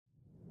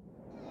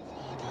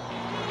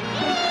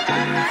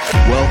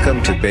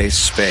Welcome to Base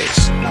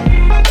Space,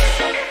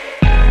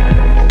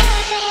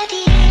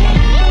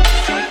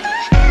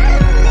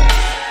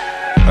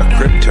 a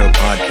crypto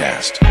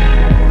podcast.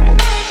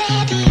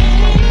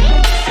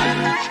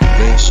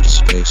 Base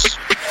Space.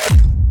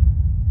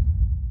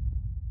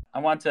 I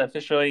want to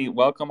officially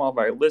welcome all of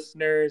our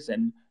listeners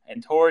and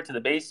Tor to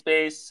the Base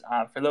Space.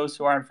 For those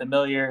who aren't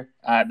familiar,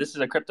 this is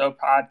a crypto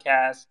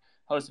podcast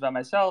hosted by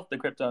myself, the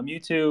Crypto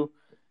Mewtwo,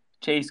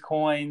 Chase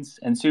Coins,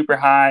 and Super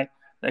High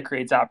that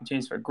creates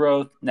opportunities for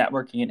growth,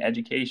 networking, and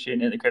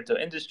education in the crypto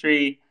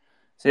industry.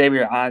 Today we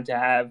are honored to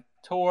have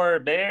Tor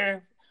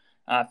Bair,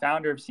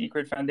 founder of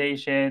SCRT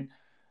Foundation,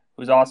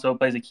 who also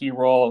plays a key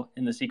role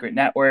in the Secret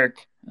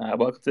Network.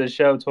 Welcome to the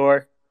show,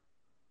 Tor.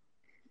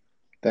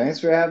 Thanks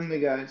for having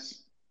me,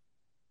 guys.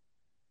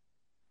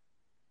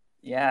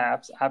 Yeah,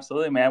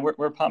 absolutely, man.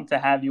 We're pumped to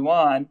have you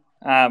on.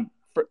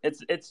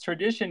 It's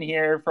tradition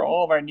here for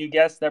all of our new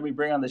guests that we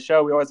bring on the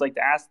show. We always like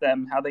to ask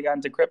them how they got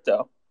into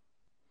crypto.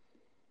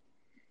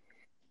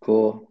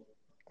 Cool.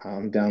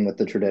 I'm down with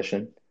the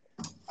tradition.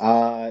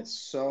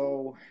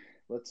 So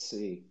let's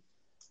see.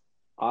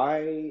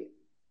 I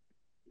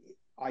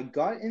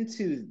got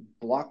into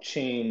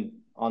blockchain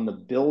on the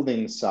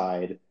building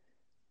side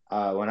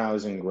when I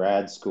was in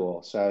grad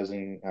school. So I was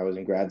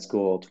in grad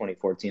school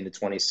 2014 to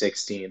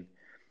 2016.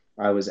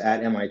 I was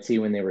at MIT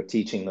when they were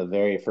teaching the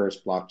very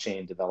first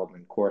blockchain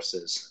development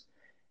courses,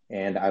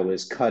 and I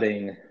was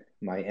cutting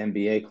my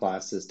MBA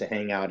classes to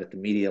hang out at the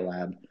Media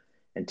Lab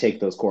and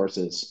take those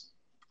courses.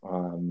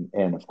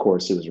 And of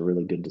course, it was a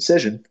really good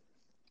decision.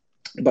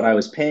 But I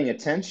was paying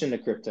attention to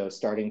crypto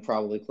starting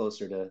probably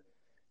closer to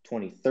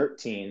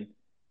 2013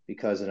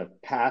 because in a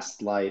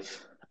past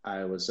life,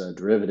 I was a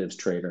derivatives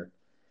trader,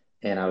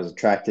 and I was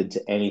attracted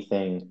to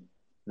anything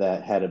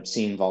that had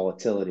obscene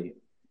volatility.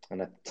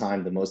 And at the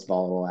time, the most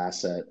volatile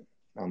asset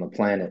on the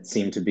planet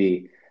seemed to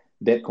be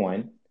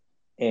Bitcoin.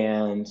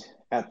 And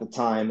at the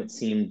time, it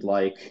seemed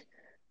like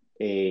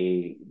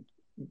it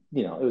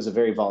was a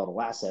very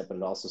volatile asset, but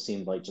it also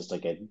seemed like just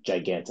like a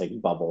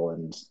gigantic bubble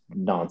and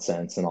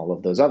nonsense and all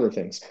of those other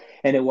things.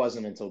 And it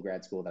wasn't until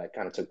grad school that I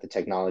kind of took the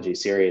technology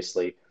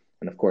seriously.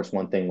 And of course,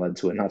 one thing led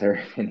to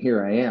another, and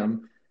here I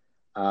am.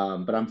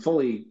 But I'm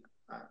fully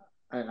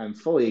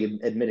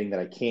admitting that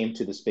I came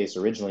to the space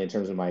originally in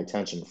terms of my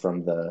attention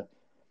from the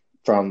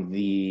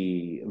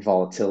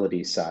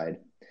volatility side.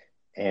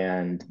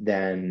 And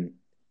then,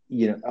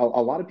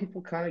 a lot of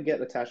people kind of get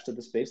attached to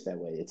the space that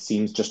way. It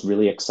seems just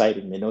really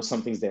exciting. They know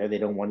something's there. They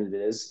don't know what it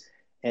is.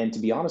 And to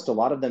be honest, a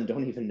lot of them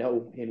don't even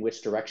know in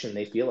which direction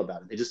they feel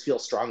about it. They just feel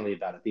strongly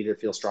about it. They either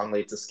feel strongly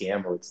it's a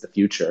scam or it's the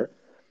future.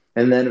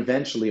 And then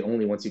eventually,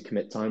 only once you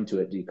commit time to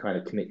it, do you kind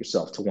of commit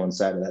yourself to one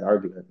side of that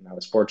argument. And I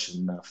was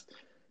fortunate enough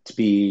to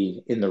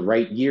be in the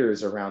right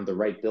years around the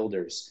right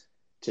builders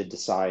to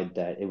decide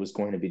that it was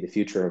going to be the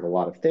future of a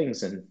lot of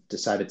things, and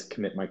decided to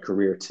commit my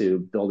career to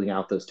building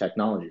out those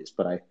technologies.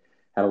 But I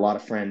had a lot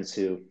of friends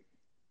who,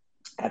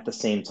 at the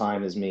same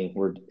time as me,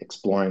 were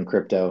exploring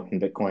crypto and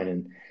Bitcoin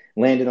and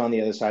landed on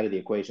the other side of the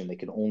equation. They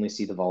could only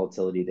see the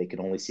volatility. They could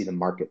only see the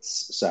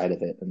markets side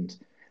of it, and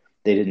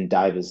they didn't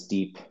dive as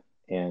deep.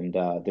 And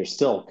they're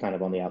still kind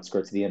of on the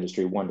outskirts of the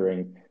industry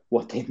wondering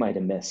what they might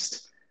have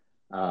missed.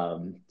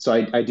 So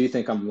I do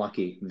think I'm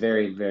lucky,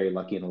 very, very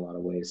lucky in a lot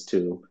of ways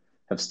to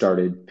have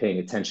started paying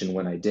attention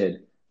when I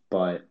did,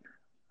 but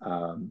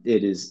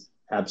it is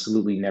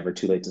absolutely never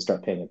too late to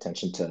start paying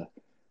attention to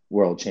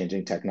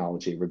world-changing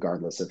technology,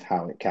 regardless of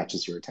how it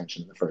catches your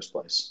attention in the first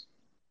place.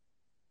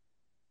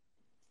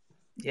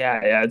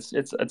 Yeah,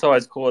 it's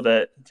always cool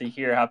to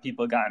hear how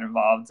people got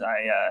involved.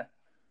 I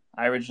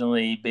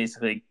originally,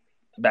 basically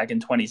back in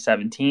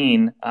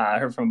 2017, I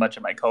heard from a bunch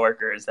of my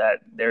coworkers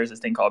that there was this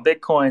thing called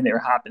Bitcoin. They were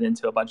hopping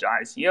into a bunch of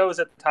ICOs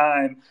at the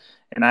time,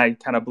 and I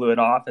kind of blew it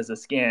off as a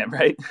scam,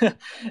 right?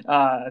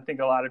 I think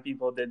a lot of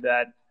people did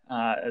that,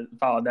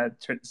 followed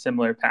that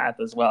similar path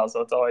as well.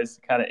 So it's always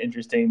kind of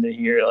interesting to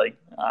hear like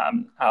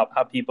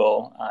how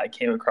people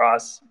came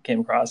across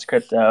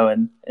crypto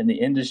and in the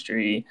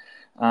industry.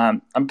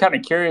 I'm kind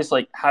of curious,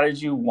 like, how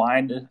did you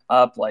wind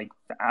up, like,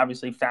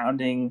 obviously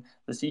founding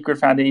the SCRT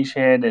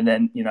Foundation and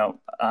then,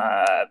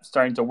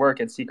 starting to work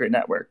at SCRT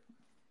Network?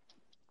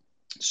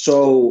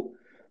 So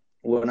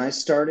when I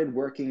started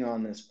working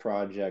on this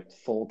project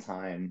full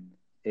time,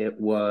 it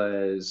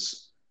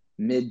was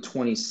mid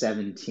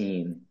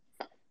 2017,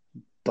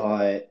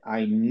 but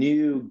I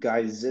knew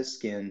Guy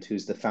Ziskind,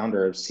 who's the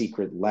founder of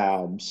SCRT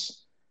Labs.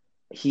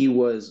 He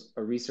was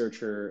a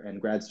researcher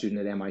and grad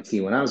student at MIT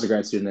when I was a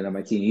grad student at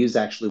MIT. And he was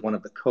actually one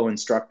of the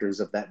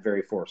co-instructors of that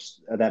very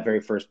first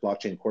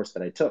blockchain course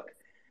that I took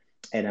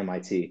at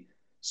MIT.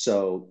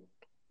 So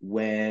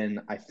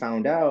when I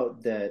found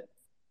out that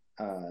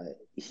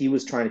he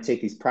was trying to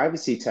take these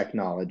privacy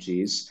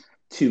technologies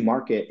to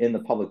market in the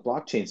public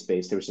blockchain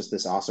space, there was just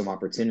this awesome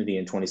opportunity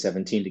in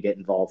 2017 to get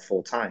involved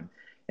full time.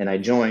 And I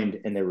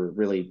joined, and there were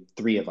really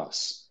 3 of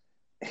us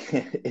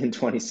in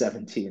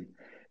 2017.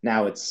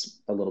 Now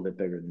it's a little bit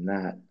bigger than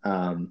that.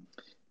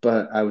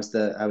 But I was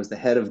the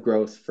head of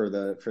growth for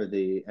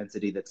the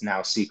entity that's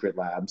now SCRT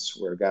Labs,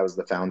 where Guy was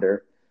the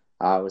founder.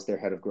 I was their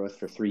head of growth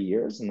for 3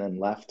 years and then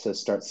left to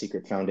start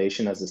Secret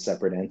Foundation as a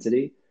separate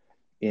entity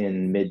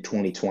in mid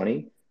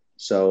 2020.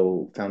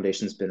 So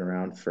Foundation's been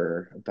around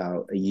for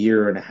about a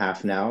year and a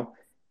half now.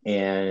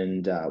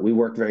 And we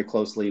work very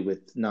closely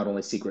with not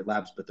only Secret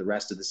Labs, but the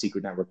rest of the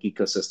Secret Network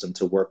ecosystem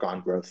to work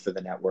on growth for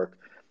the network.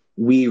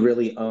 We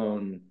really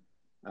own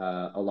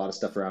a lot of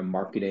stuff around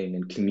marketing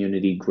and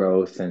community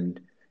growth, and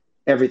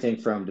everything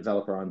from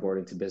developer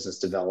onboarding to business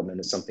development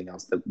is something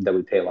else that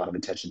we pay a lot of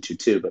attention to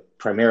too. But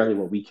primarily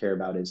what we care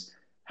about is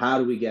how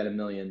do we get 1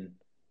 million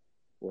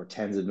or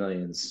tens of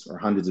millions or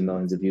hundreds of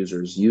millions of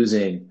users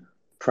using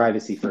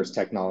privacy first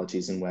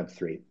technologies in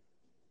Web3.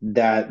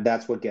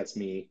 That's what gets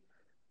me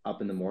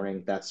up in the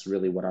morning. That's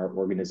really what our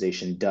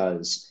organization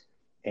does.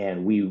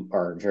 And we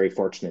are very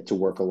fortunate to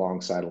work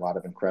alongside a lot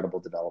of incredible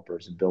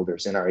developers and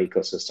builders in our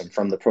ecosystem,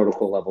 from the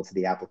protocol level to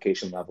the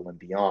application level and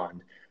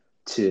beyond,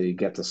 to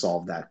get to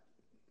solve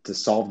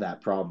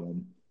that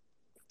problem.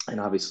 And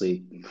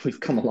obviously we've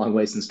come a long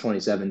way since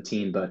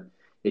 2017, but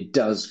it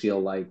does feel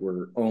like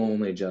we're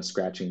only just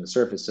scratching the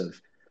surface of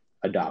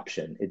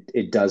adoption.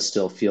 It does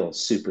still feel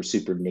super,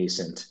 super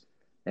nascent.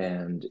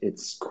 And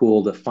it's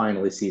cool to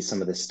finally see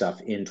some of this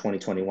stuff in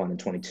 2021 and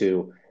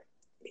 22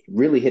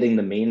 really hitting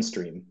the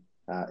mainstream,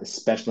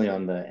 especially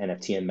on the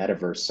NFT and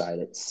metaverse side.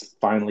 It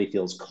finally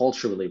feels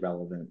culturally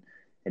relevant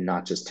and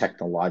not just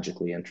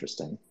technologically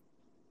interesting.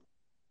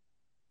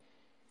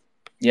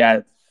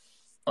 Yeah,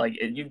 like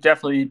you've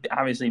definitely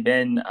obviously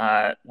been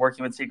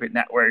working with Secret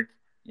Network,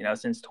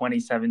 since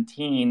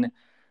 2017.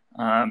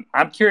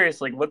 I'm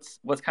curious, like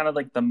what's kind of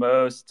like the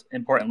most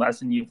important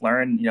lesson you've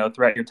learned,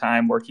 throughout your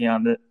time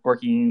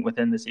working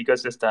within this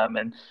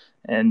ecosystem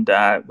and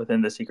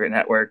within the Secret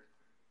Network?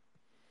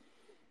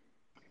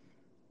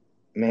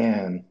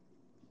 Man,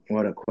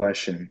 what a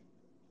question.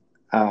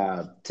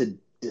 To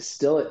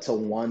distill it to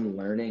one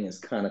learning is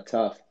kind of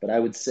tough, but I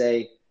would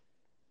say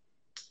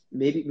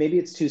maybe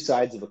it's two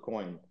sides of a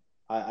coin.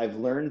 I've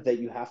learned that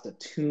you have to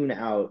tune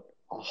out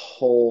a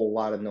whole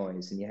lot of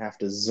noise and you have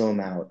to zoom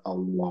out a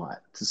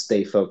lot to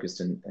stay focused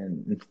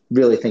and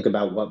really think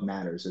about what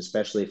matters,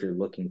 especially if you're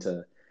looking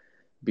to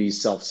be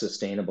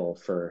self-sustainable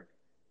for,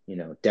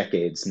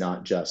 decades,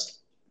 not just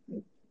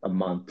a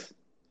month.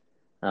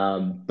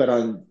 But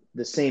on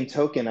the same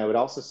token, I would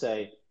also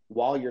say,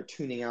 while you're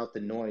tuning out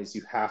the noise,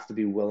 you have to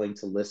be willing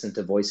to listen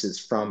to voices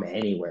from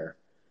anywhere.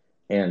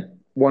 And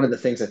one of the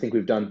things I think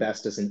we've done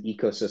best as an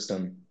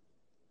ecosystem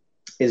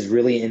is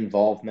really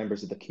involve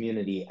members of the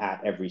community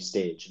at every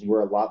stage. And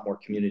we're a lot more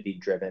community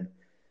driven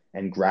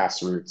and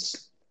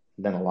grassroots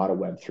than a lot of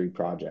Web3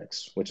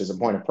 projects, which is a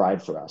point of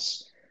pride for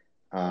us.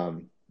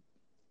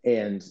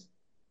 And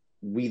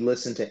we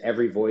listen to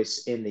every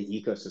voice in the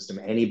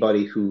ecosystem,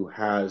 anybody who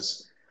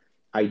has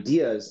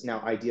ideas.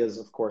 Now, ideas,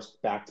 of course,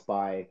 backed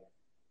by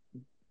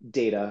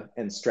data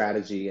and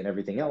strategy and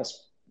everything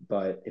else.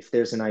 But if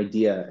there's an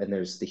idea and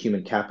there's the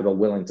human capital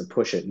willing to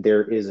push it,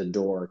 there is a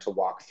door to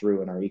walk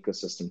through in our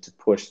ecosystem to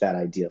push that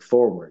idea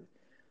forward.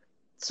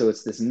 So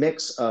it's this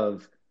mix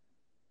of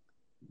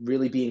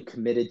really being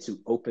committed to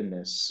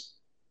openness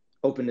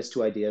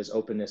to ideas,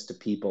 openness to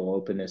people,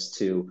 openness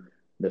to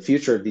the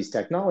future of these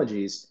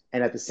technologies.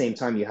 And at the same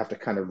time, you have to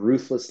kind of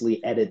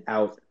ruthlessly edit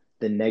out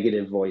the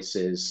negative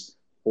voices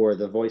or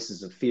the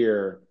voices of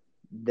fear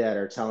that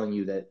are telling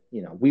you that,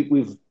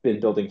 we've been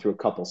building through a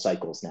couple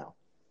cycles now.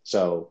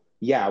 So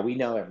yeah, we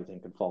know everything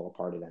can fall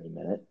apart at any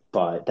minute,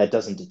 but that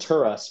doesn't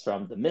deter us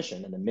from the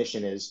mission. And the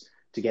mission is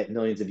to get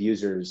millions of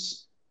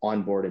users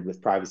onboarded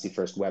with privacy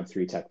first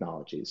Web3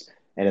 technologies.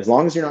 And as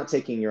long as you're not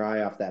taking your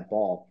eye off that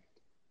ball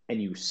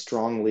and you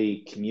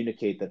strongly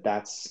communicate that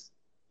that's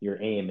your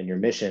aim and your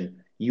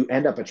mission, you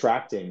end up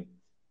attracting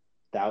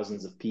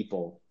thousands of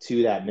people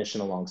to that mission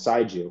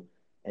alongside you.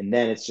 And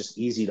then it's just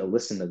easy to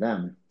listen to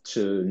them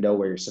to know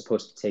where you're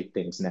supposed to take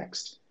things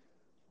next.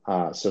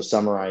 So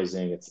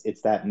summarizing,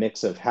 it's that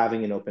mix of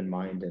having an open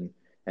mind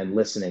and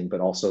listening, but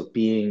also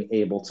being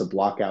able to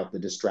block out the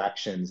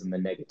distractions and the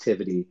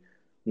negativity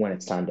when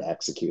it's time to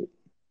execute.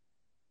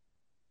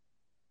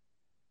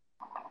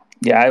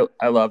 Yeah,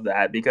 I love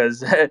that,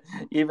 because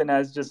even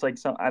as just like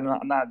I'm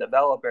not a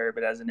developer,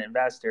 but as an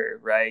investor,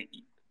 right?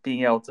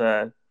 Being able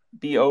to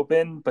be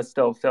open, but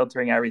still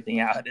filtering everything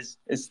out is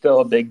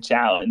still a big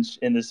challenge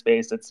in this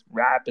space that's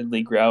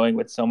rapidly growing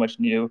with so much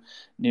new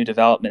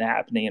development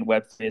happening in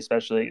Web3,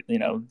 especially,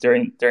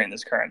 during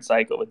this current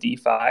cycle with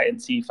DeFi and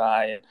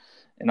CeFi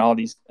and all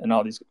these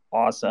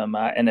awesome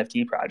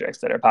NFT projects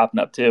that are popping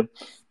up too.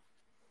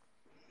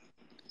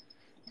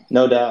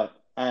 No doubt.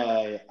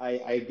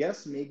 I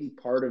guess maybe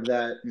part of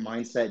that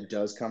mindset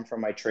does come from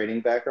my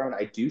trading background.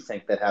 I do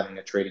think that having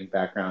a trading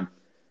background,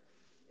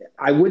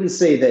 I wouldn't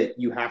say that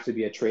you have to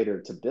be a trader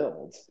to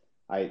build.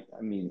 I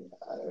mean,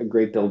 a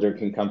great builder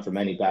can come from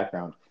any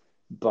background.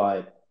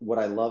 But what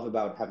I love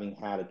about having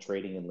had a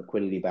trading and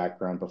liquidity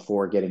background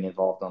before getting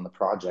involved on the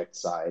project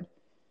side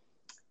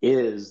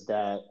is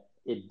that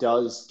it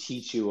does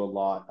teach you a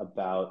lot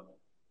about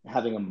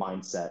having a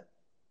mindset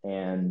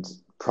and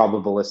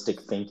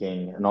probabilistic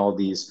thinking and all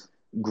these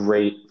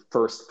great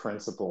first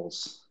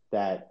principles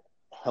that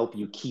help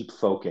you keep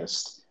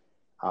focused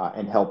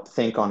and help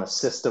think on a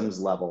systems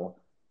level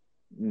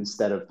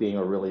instead of being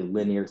a really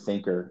linear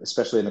thinker,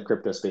 especially in the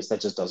crypto space.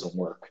 That just doesn't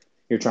work.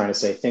 You're trying to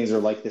say things are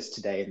like this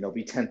today and they'll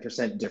be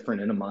 10%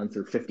 different in a month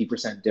or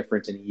 50%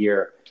 different in a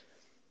year.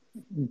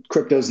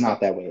 Crypto's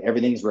not that way.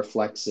 Everything's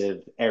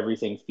reflexive.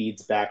 Everything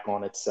feeds back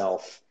on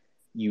itself.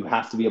 You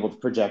have to be able to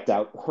project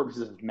out orders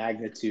of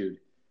magnitude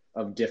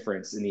of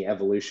difference in the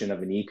evolution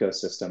of an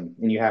ecosystem.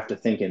 And you have to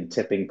think in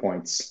tipping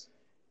points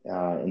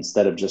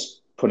instead of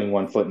just putting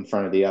one foot in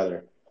front of the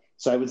other.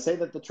 So I would say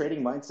that the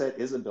trading mindset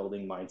is a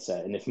building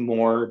mindset. And if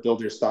more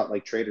builders thought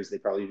like traders,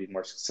 they'd probably be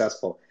more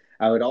successful.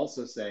 I would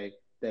also say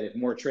that if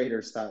more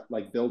traders thought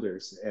like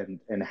builders and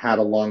had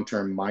a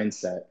long-term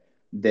mindset,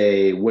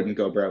 they wouldn't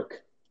go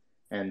broke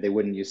and they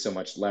wouldn't use so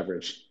much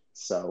leverage.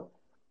 So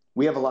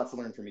we have a lot to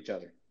learn from each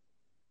other.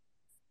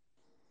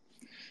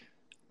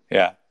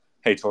 Yeah.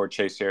 Hey, Tor,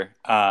 Chase here.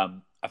 I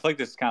feel like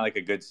this is kind of like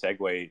a good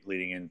segue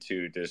leading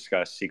into to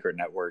discuss Secret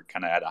Network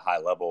kind of at a high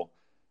level.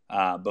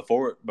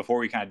 Before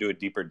we kind of do a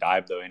deeper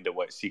dive, though, into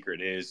what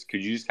Secret is,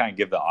 could you just kind of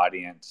give the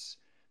audience,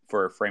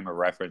 for a frame of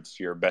reference,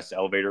 your best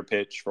elevator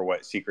pitch for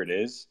what Secret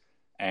is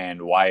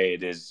and why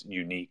it is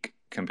unique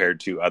compared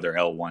to other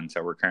L1s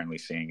that we're currently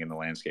seeing in the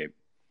landscape?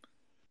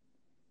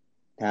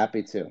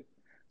 Happy to.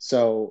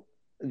 So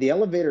the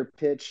elevator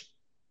pitch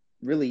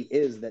really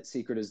is that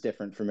Secret is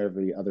different from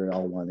every other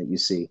L1 that you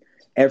see.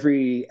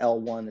 Every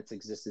L1 that's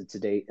existed to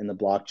date in the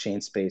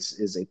blockchain space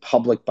is a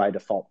public by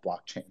default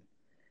blockchain.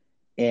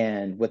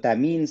 And what that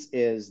means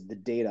is the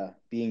data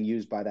being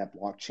used by that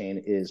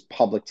blockchain is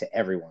public to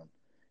everyone,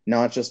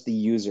 not just the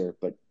user,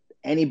 but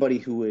anybody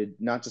who would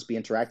not just be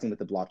interacting with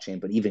the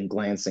blockchain, but even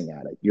glancing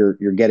at it. You're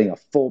getting a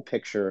full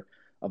picture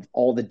of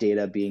all the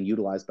data being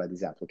utilized by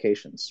these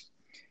applications.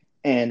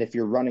 And if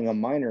you're running a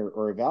miner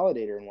or a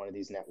validator in one of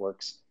these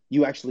networks,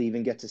 you actually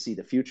even get to see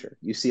the future.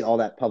 You see all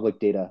that public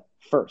data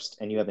first,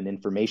 and you have an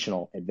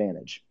informational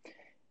advantage.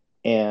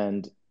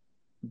 And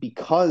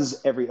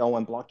because every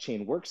L1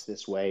 blockchain works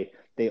this way,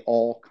 they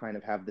all kind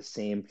of have the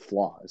same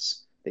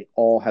flaws. They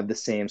all have the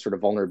same sort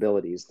of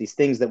vulnerabilities. These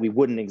things that we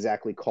wouldn't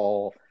exactly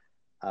call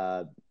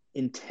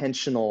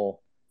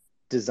intentional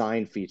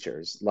design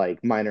features,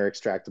 like minor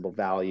extractable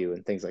value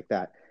and things like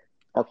that,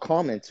 are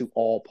common to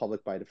all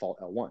public by default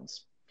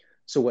L1s.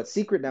 So what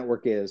Secret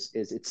Network is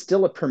it's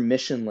still a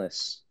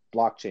permissionless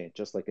blockchain,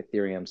 just like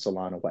Ethereum,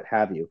 Solana, what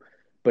have you,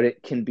 but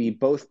it can be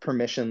both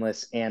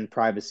permissionless and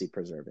privacy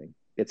preserving.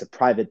 It's a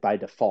private by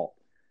default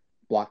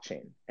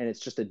blockchain, and it's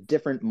just a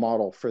different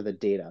model for the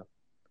data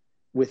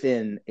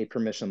within a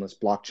permissionless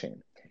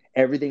blockchain.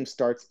 Everything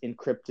starts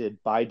encrypted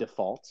by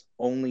default,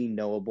 only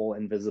knowable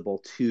and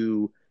visible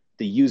to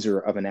the user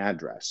of an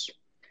address.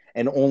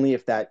 And only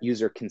if that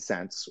user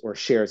consents or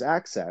shares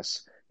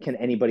access can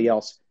anybody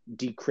else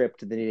decrypt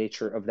the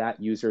nature of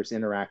that user's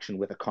interaction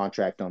with a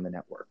contract on the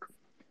network.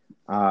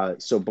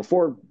 So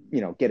before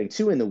getting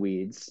too in the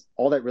weeds,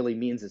 all that really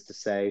means is to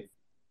say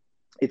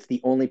it's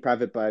the only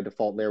private by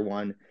default layer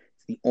one.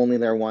 It's the only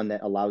layer one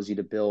that allows you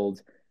to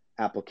build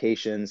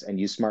applications and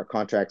use smart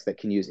contracts that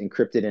can use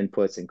encrypted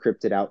inputs,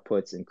 encrypted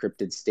outputs,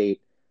 encrypted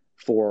state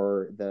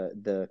for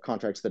the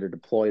contracts that are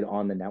deployed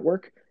on the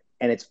network.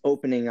 And it's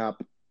opening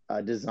up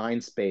a design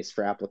space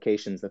for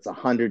applications that's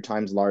 100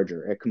 times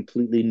larger, a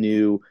completely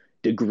new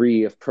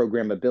degree of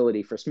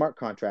programmability for smart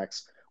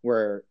contracts,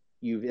 where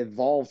you've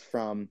evolved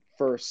from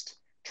first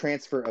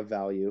transfer of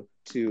value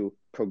to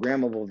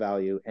programmable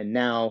value, and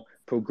now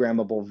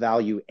programmable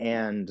value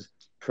and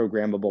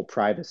programmable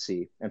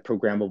privacy and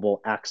programmable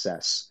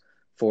access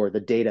for the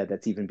data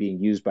that's even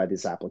being used by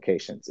these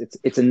applications.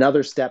 It's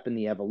another step in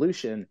the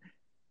evolution,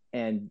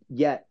 and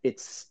yet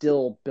it's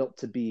still built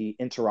to be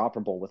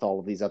interoperable with all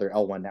of these other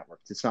L1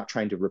 networks. It's not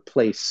trying to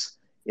replace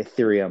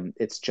Ethereum.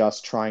 It's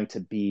just trying to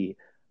be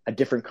a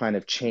different kind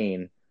of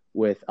chain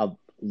with a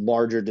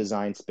larger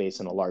design space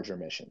and a larger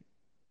mission.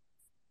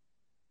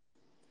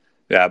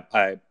 Yeah,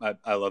 I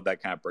love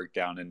that kind of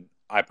breakdown. And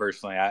I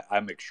personally,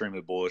 I'm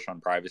extremely bullish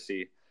on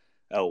privacy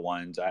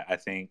L1s. I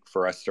think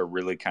for us to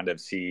really kind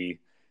of see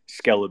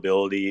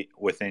scalability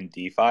within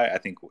DeFi, I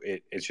think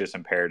it's just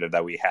imperative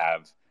that we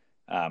have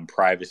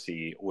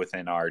privacy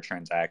within our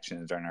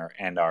transactions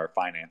and our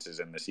finances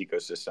in this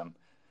ecosystem.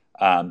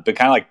 But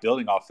kind of like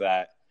building off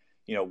that,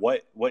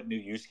 what new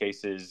use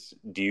cases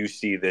do you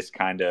see this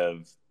kind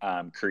of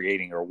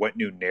creating, or what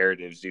new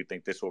narratives do you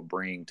think this will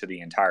bring to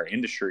the entire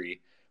industry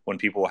when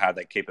people have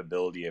that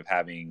capability of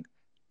having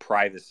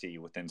privacy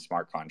within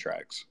smart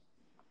contracts?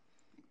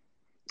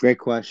 Great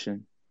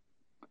question.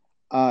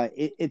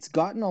 It's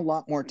gotten a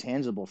lot more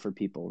tangible for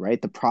people,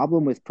 right? The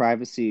problem with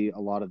privacy a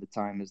lot of the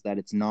time is that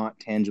it's not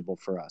tangible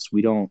for us.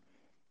 We don't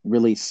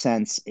really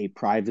sense a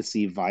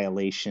privacy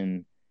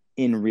violation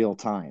in real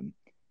time.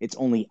 It's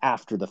only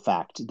after the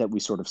fact that we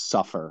sort of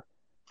suffer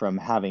from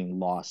having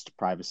lost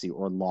privacy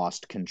or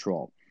lost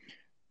control.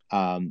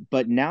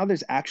 But now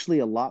there's actually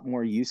a lot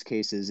more use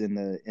cases in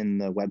the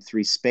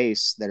Web3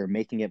 space that are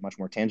making it much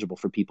more tangible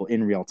for people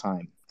in real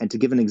time. And to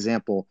give an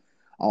example,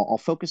 I'll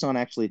focus on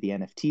actually the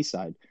NFT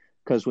side,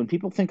 because when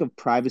people think of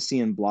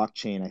privacy and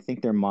blockchain, I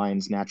think their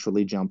minds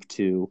naturally jump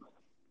to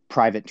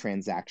private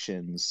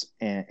transactions,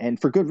 and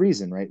for good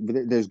reason, right?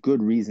 There's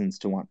good reasons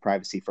to want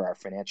privacy for our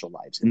financial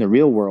lives. In the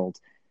real world,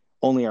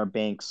 only our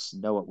banks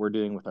know what we're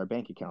doing with our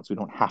bank accounts. We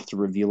don't have to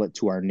reveal it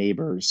to our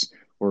neighbors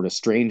or to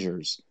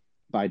strangers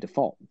by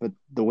default. But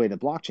the way the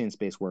blockchain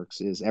space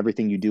works is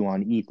everything you do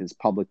on ETH is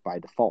public by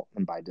default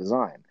and by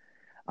design.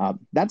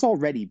 That's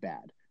already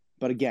bad.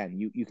 But again,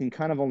 you can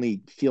kind of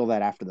only feel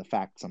that after the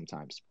fact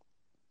sometimes.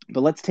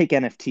 But let's take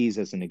NFTs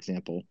as an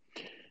example.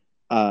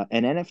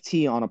 An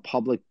NFT on a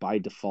public by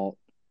default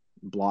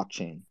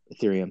blockchain,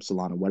 Ethereum,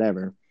 Solana,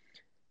 whatever,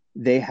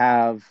 they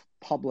have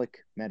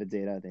public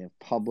metadata, they have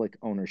public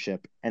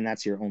ownership, and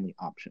that's your only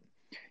option.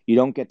 You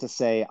don't get to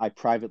say, I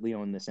privately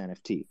own this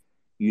NFT.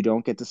 You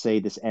don't get to say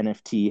this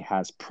NFT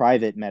has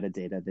private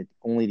metadata that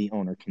only the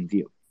owner can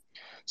view.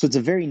 So it's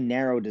a very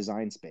narrow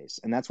design space.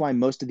 And that's why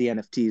most of the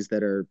NFTs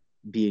that are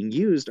being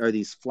used are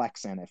these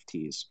flex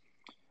NFTs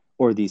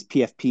or these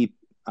PFP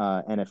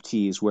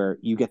NFTs where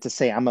you get to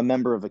say, I'm a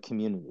member of a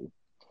community.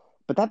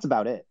 But that's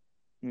about it.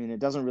 I mean, it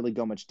doesn't really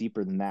go much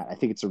deeper than that. I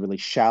think it's a really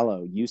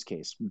shallow use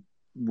case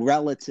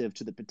relative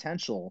to the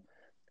potential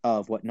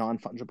of what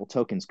non-fungible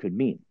tokens could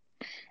mean.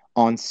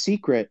 On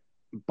Secret,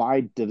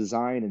 by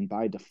design and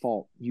by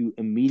default, you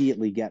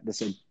immediately get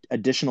this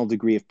additional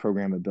degree of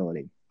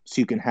programmability.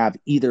 So you can have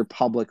either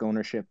public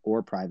ownership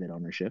or private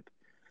ownership.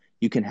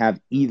 You can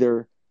have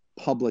either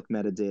public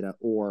metadata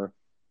or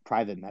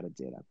private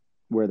metadata,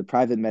 where the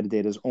private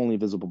metadata is only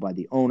visible by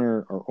the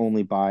owner or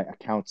only by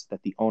accounts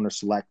that the owner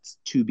selects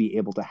to be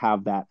able to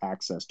have that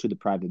access to the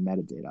private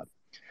metadata.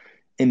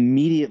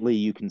 Immediately,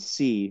 you can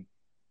see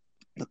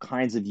the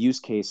kinds of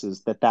use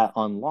cases that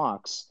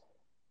unlocks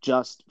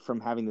just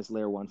from having this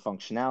layer one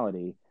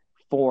functionality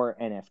for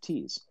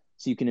NFTs.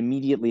 So you can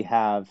immediately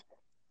have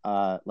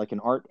like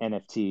an art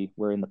NFT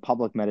where in the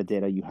public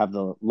metadata, you have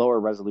the lower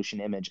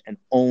resolution image and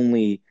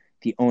only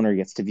the owner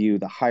gets to view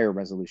the higher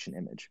resolution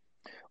image.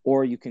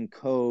 Or you can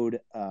code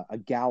a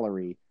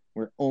gallery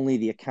where only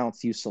the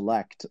accounts you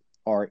select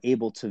are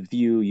able to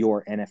view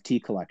your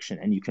NFT collection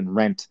and you can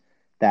rent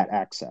that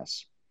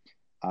access.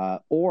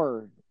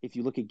 Or if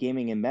you look at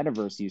gaming and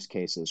metaverse use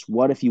cases,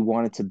 what if you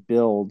wanted to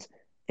build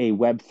a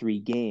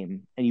Web3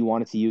 game and you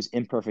wanted to use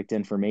imperfect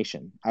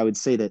information? I would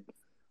say that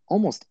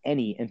almost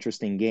any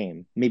interesting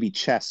game, maybe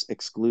chess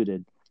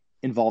excluded,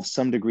 involves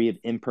some degree of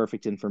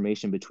imperfect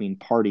information between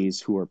parties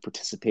who are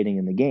participating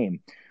in the game.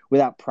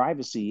 Without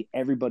privacy,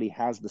 everybody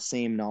has the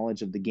same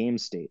knowledge of the game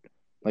state.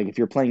 Like if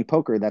you're playing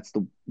poker,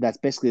 that's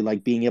basically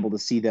like being able to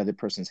see the other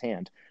person's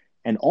hand,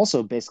 and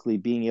also basically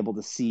being able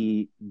to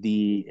see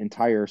the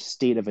entire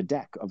state of a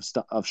deck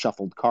of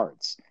shuffled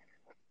cards.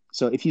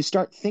 So if you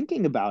start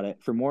thinking about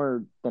it for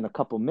more than a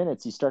couple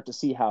minutes, you start to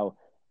see how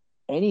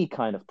any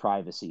kind of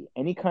privacy,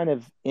 any kind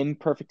of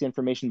imperfect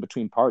information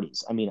between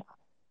parties. I mean,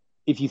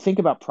 if you think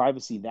about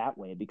privacy that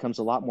way, it becomes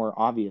a lot more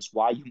obvious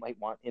why you might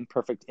want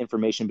imperfect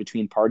information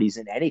between parties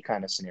in any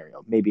kind of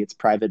scenario. Maybe it's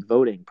private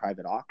voting,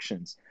 private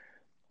auctions.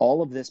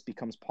 All of this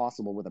becomes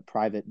possible with a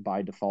private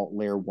by default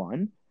layer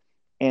one.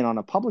 And on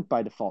a public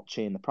by default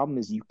chain, the problem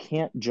is you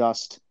can't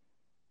just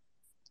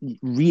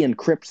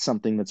re-encrypt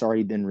something that's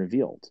already been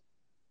revealed.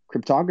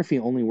 Cryptography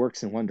only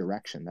works in one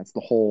direction. That's the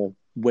whole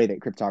way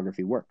that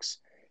cryptography works.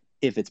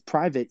 If it's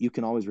private, you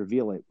can always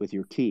reveal it with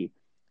your key.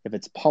 If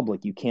it's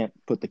public, you can't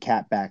put the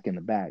cat back in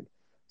the bag.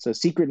 So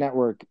Secret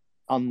Network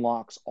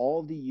unlocks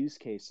all the use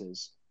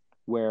cases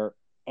where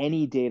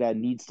any data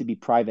needs to be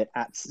private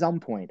at some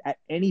point, at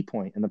any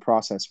point in the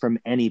process from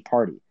any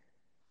party.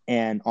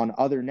 And on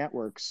other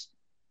networks,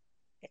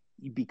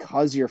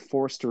 because you're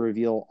forced to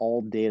reveal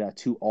all data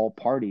to all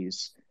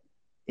parties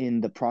in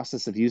the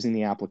process of using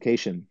the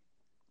application,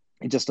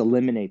 it just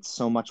eliminates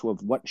so much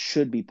of what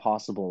should be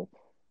possible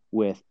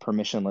with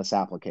permissionless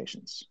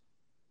applications.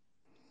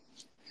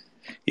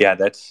 Yeah,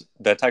 that's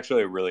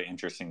actually a really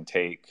interesting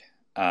take.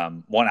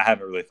 One I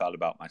haven't really thought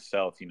about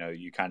myself. You know,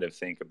 you kind of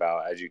think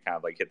about, as you kind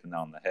of like hit the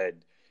nail on the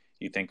head,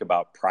 you think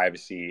about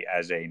privacy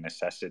as a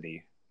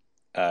necessity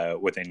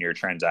within your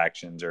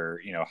transactions,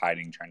 or, you know,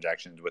 hiding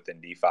transactions within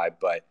DeFi.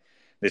 But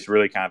this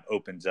really kind of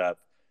opens up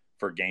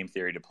for game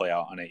theory to play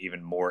out on an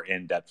even more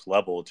in-depth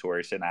level, to where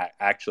it's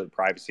actually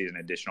privacy is an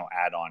additional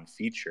add-on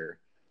feature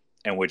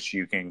in which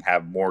you can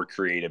have more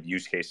creative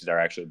use cases that are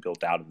actually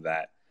built out of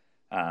that.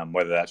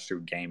 Whether that's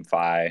through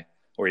GameFi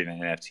or even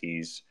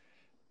NFTs.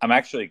 I'm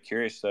actually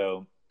curious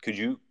though, could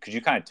you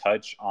kind of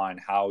touch on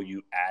how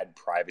you add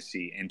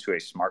privacy into a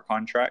smart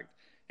contract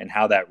and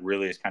how that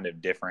really is kind of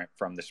different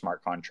from the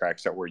smart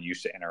contracts that we're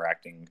used to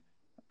interacting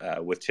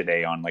with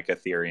today on like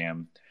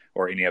Ethereum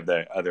or any of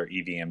the other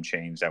EVM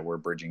chains that we're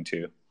bridging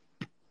to?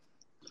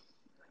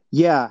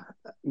 Yeah,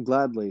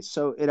 gladly.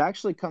 So it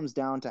actually comes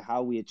down to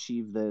how we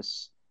achieve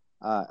this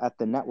at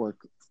the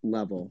network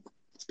level,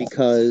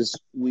 because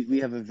we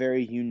have a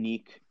very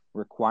unique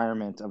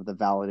requirement of the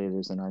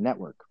validators in our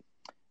network.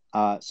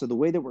 So the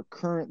way that we're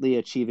currently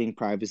achieving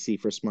privacy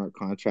for smart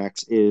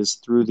contracts is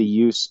through the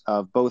use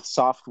of both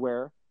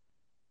software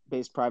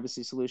based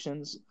privacy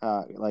solutions,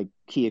 like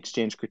key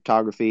exchange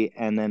cryptography,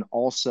 and then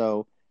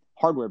also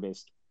hardware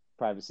based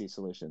privacy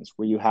solutions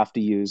where you have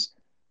to use,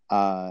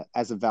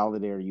 as a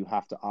validator, you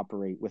have to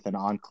operate with an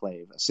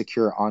enclave, a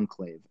secure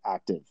enclave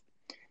active.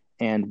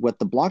 And what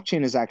the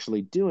blockchain is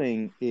actually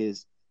doing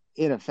is,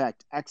 in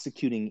effect,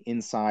 executing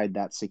inside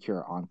that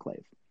secure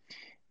enclave.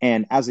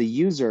 And as a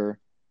user,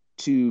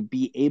 to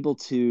be able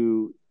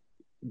to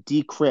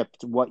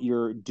decrypt what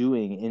you're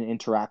doing in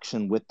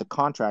interaction with the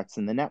contracts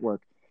in the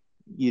network,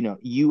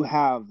 you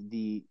have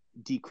the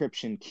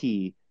decryption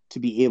key to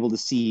be able to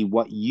see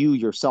what you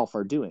yourself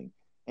are doing.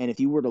 And if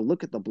you were to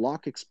look at the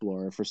block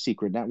explorer for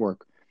Secret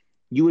Network,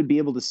 you would be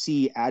able to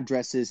see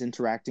addresses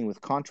interacting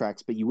with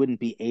contracts, but you wouldn't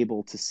be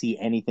able to see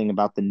anything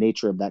about the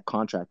nature of that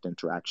contract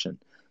interaction.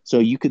 So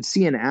you could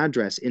see an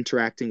address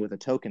interacting with a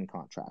token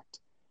contract.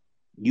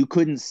 You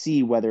couldn't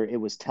see whether it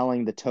was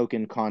telling the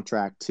token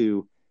contract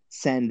to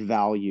send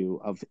value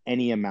of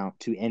any amount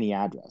to any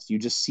address. You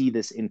just see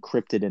this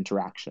encrypted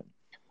interaction.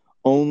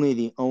 Only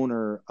the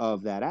owner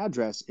of that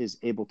address is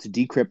able to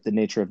decrypt the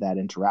nature of that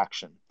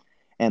interaction.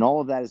 And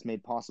all of that is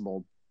made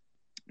possible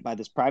by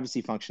this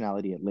privacy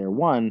functionality at layer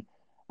 1,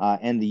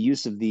 and the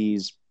use of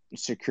these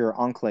secure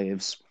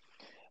enclaves,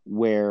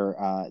 where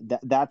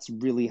that's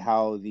really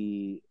how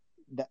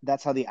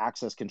that's how the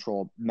access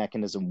control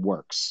mechanism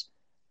works,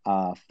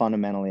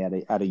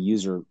 fundamentally at a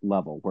user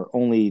level, where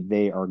only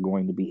they are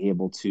going to be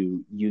able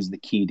to use the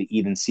key to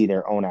even see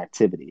their own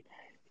activity.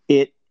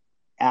 It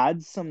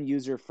adds some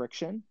user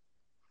friction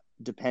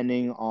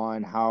depending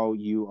on how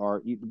you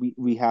are.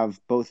 We have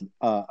both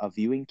a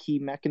viewing key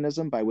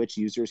mechanism by which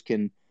users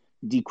can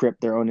decrypt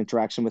their own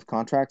interaction with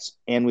contracts,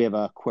 and we have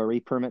a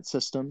query permit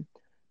system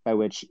by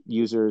which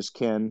users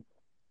can,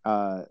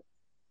 in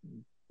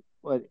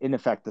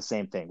effect, the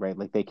same thing, right?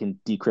 Like they can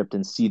decrypt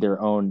and see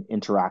their own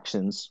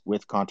interactions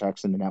with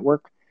contracts in the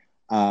network.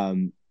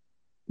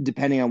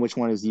 Depending on which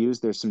one is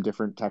used, there's some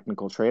different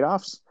technical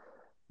trade-offs,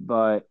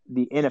 but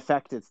in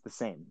effect, it's the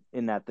same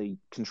in that the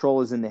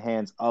control is in the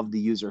hands of the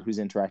user who's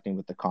interacting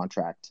with the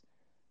contract.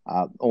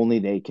 Only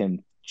they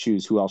can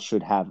choose who else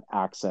should have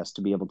access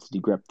to be able to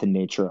decrypt the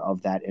nature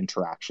of that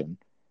interaction.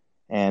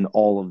 And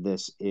all of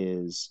this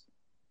is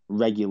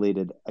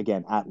regulated,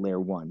 again, at layer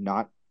 1,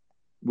 not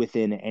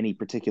within any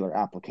particular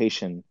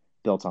application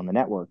built on the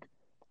network.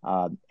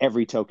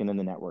 Every token in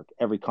the network,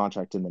 every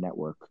contract in the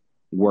network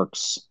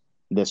works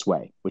this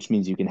way, which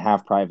means you can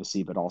have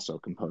privacy, but also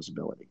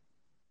composability.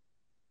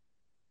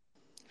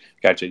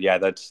 Gotcha. Yeah,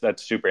 that's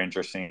super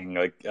interesting.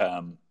 Like,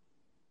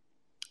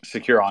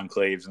 secure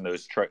enclaves and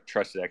those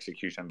trusted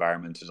execution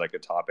environments is like a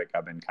topic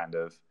I've been kind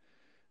of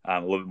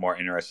a little bit more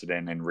interested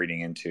in and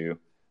reading into.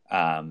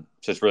 So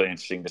it's really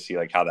interesting to see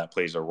like how that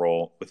plays a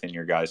role within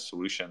your guys'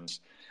 solutions.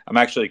 I'm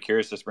actually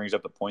curious. This brings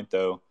up the point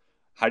though.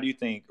 How do you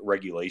think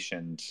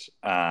regulations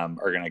are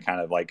going to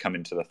kind of like come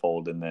into the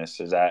fold in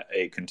this? Is that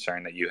a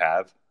concern that you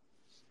have?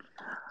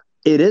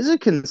 It is a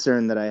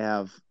concern that I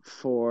have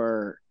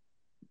for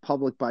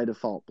public by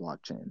default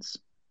blockchains,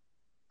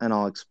 and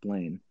I'll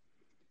explain.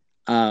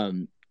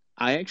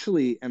 I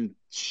actually am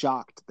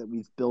shocked that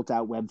we've built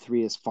out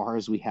Web3 as far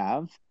as we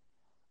have,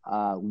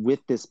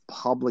 with this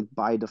public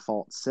by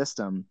default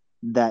system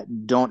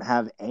that don't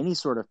have any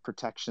sort of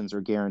protections or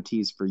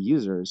guarantees for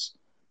users,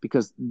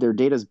 because their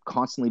data is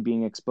constantly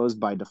being exposed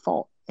by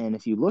default. And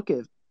if you look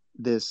at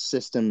this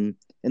system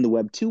in the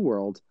Web2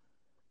 world,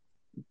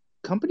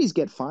 companies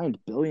get fined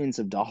billions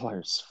of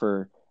dollars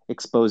for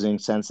exposing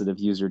sensitive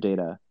user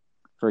data,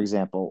 for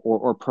example,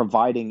 or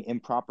providing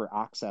improper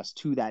access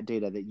to that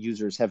data that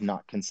users have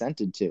not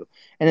consented to.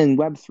 And in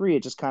Web3,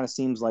 it just kind of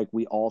seems like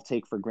we all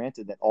take for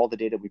granted that all the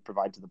data we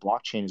provide to the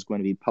blockchain is going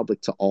to be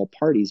public to all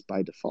parties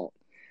by default.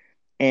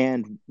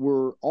 And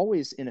we're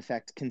always, in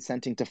effect,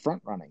 consenting to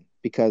front running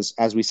because,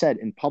 as we said,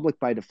 in public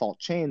by default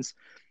chains,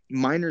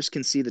 miners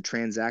can see the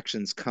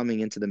transactions coming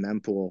into the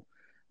mempool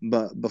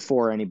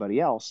before anybody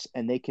else,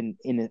 and they can,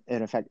 in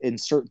effect,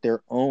 insert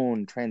their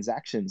own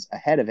transactions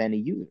ahead of any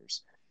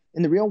users.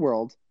 In the real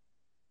world,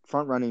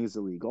 front running is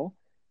illegal.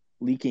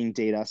 Leaking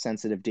data,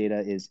 sensitive data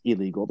is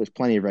illegal. There's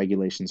plenty of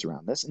regulations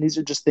around this. And these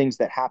are just things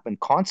that happen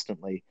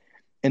constantly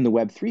in the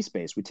Web3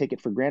 space. We take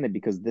it for granted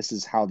because this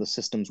is how the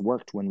systems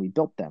worked when we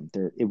built them.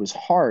 It was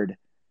hard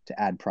to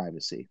add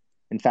privacy.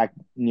 In fact,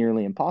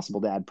 nearly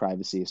impossible to add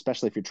privacy,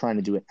 especially if you're trying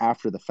to do it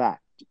after the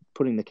fact.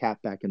 Putting the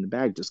cat back in the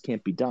bag just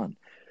can't be done.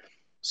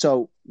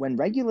 So when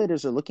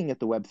regulators are looking at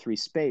the Web3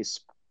 space,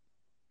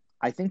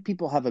 I think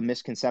people have a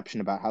misconception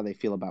about how they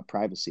feel about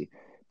privacy.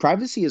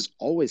 Privacy is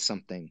always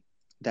something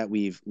that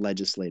we've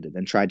legislated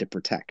and tried to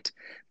protect.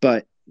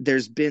 But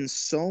there's been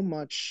so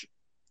much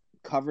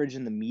coverage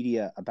in the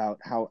media about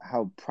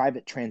how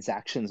private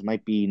transactions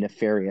might be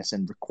nefarious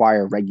and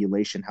require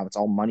regulation, how it's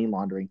all money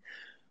laundering.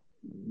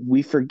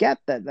 We forget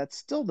that that's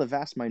still the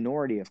vast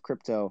minority of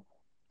crypto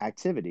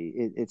activity.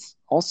 It's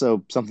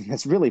also something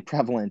that's really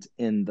prevalent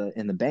in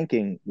the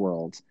banking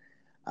world.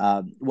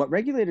 What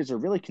regulators are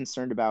really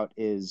concerned about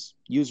is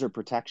user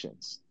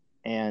protections,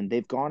 and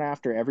they've gone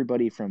after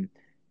everybody from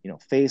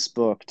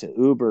Facebook to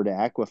Uber to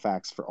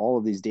Equifax for all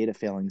of these data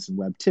failings in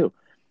Web 2.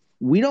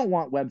 We don't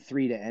want Web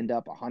 3 to end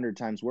up 100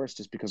 times worse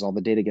just because all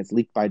the data gets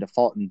leaked by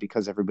default and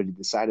because everybody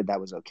decided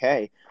that was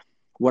okay.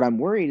 What I'm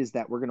worried is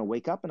that we're going to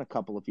wake up in a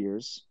couple of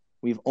years.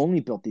 We've only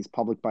built these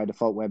public by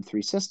default Web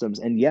 3 systems.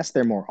 And yes,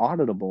 they're more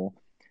auditable,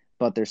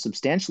 but they're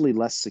substantially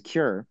less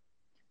secure.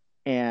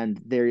 And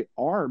there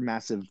are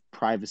massive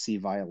privacy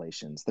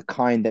violations, the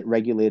kind that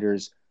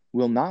regulators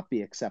will not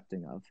be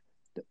accepting of.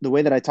 The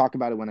way that I talk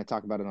about it when I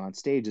talk about it on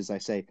stage is I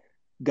say,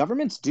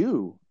 governments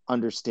do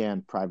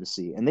understand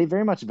privacy and they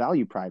very much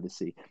value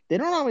privacy. They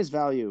don't always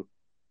value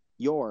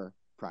your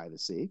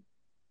privacy,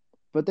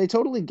 but they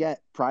totally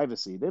get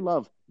privacy. They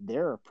love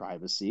their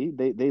privacy.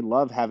 They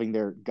love having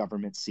their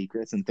government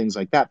secrets and things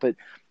like that. But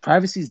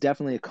privacy is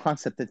definitely a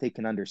concept that they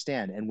can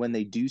understand. And when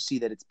they do see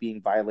that it's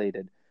being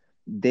violated,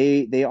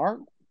 they are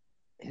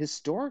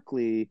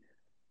historically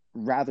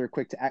rather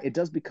quick to act. It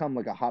does become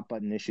like a hot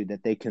button issue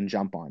that they can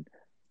jump on.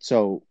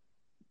 So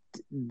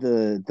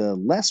the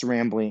less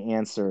rambling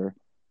answer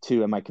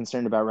to am I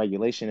concerned about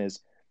regulation is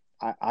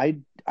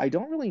I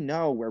don't really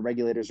know where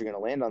regulators are going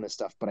to land on this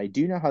stuff, but I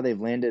do know how they've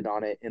landed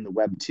on it in the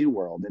Web 2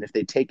 world. And if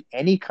they take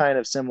any kind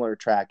of similar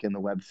track in the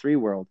Web 3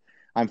 world,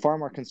 I'm far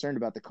more concerned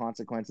about the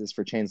consequences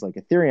for chains like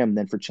Ethereum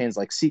than for chains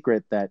like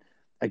Secret that,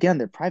 again,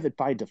 they're private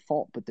by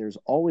default, but there's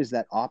always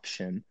that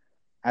option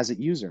as a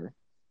user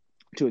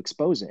to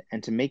expose it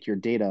and to make your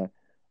data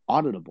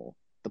auditable.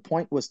 The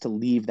point was to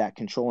leave that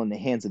control in the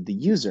hands of the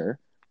user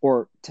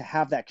or to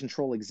have that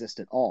control exist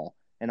at all.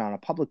 And on a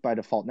public by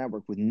default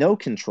network with no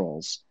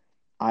controls,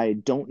 I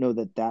don't know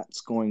that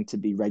that's going to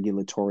be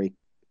regulatory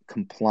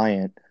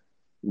compliant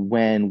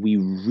when we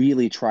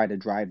really try to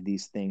drive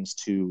these things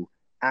to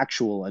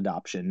actual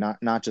adoption,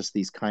 not just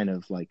these kind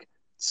of like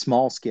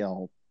small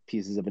scale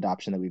pieces of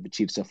adoption that we've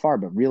achieved so far,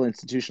 but real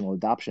institutional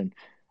adoption.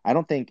 I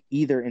don't think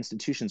either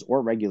institutions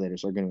or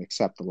regulators are going to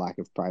accept the lack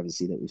of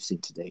privacy that we've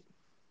seen to date.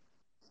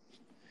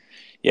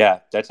 Yeah,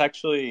 that's a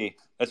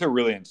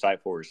really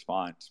insightful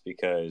response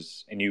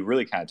because, and you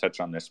really kind of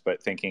touched on this,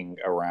 but thinking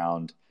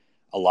around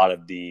a lot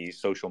of the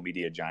social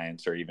media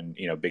giants or even,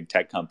 big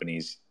tech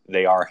companies,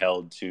 they are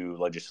held to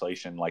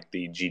legislation like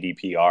the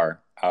GDPR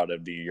out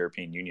of the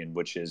European Union,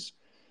 which is,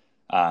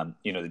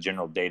 the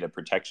General Data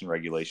Protection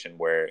Regulation,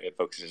 where it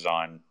focuses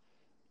on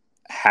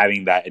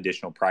having that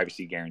additional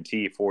privacy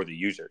guarantee for the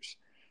users.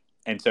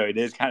 And so it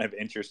is kind of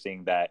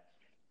interesting that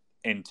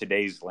in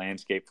today's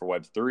landscape for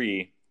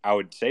Web3, I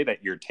would say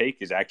that your take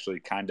is actually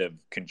kind of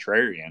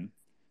contrarian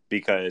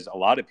because a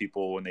lot of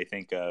people, when they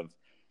think of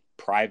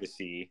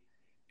privacy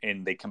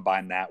and they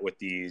combine that with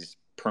these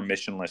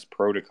permissionless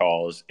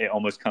protocols, it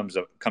almost comes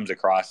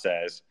across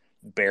as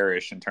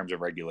bearish in terms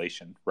of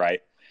regulation,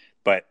 right?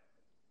 But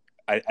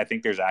I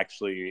think there's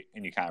actually,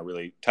 and you kind of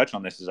really touch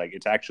on this, is like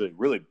it's actually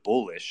really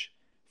bullish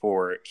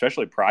for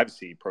especially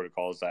privacy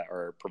protocols that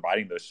are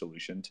providing those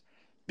solutions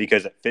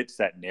because it fits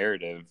that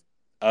narrative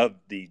of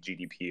the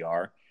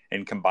GDPR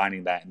and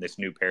combining that in this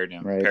new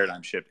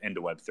paradigm shift into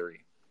Web3.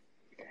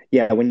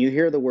 Yeah, when you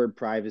hear the word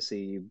privacy,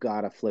 you've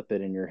got to flip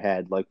it in your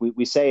head. Like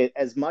we say,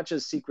 as much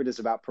as Secret is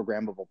about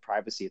programmable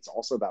privacy, it's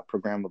also about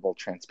programmable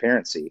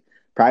transparency.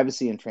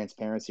 Privacy and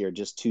transparency are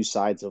just two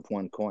sides of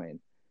one coin.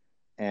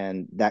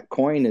 And that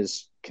coin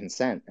is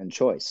consent and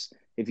choice.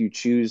 If you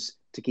choose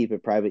to keep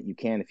it private, you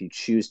can. If you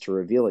choose to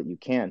reveal it, you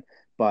can.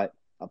 But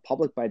a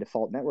public by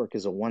default network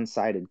is a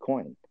one-sided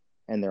coin,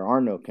 and there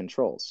are no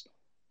controls.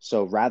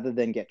 So rather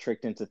than get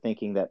tricked into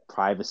thinking that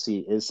privacy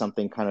is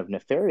something kind of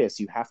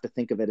nefarious, you have to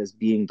think of it as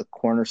being the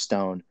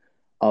cornerstone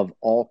of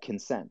all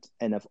consent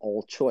and of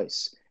all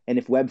choice. And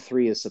if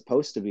Web3 is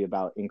supposed to be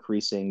about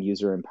increasing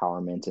user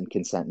empowerment and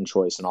consent and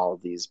choice and all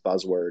of these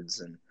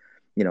buzzwords, and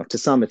to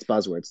some it's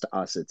buzzwords, to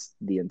us it's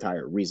the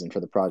entire reason for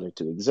the project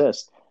to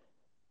exist.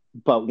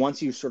 But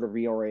once you sort of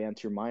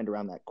reorient your mind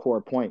around that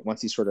core point,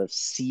 once you sort of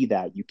see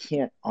that, you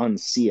can't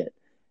unsee it.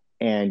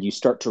 And you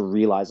start to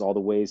realize all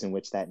the ways in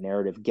which that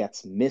narrative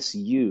gets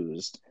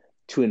misused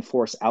to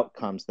enforce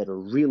outcomes that are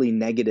really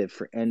negative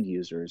for end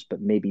users,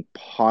 but maybe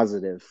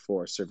positive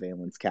for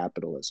surveillance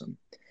capitalism.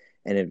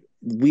 And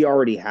we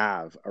already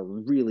have a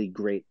really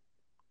great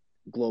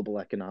global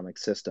economic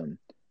system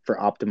for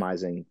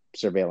optimizing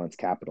surveillance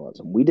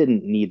capitalism. We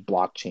didn't need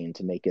blockchain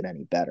to make it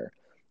any better.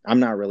 I'm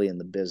not really in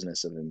the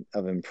business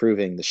of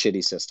improving the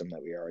shitty system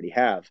that we already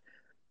have.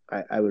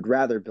 I would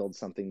rather build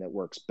something that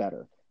works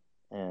better.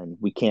 And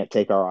we can't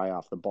take our eye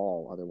off the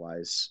ball.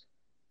 Otherwise,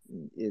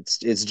 it's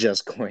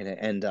just going to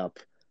end up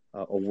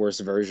a worse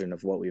version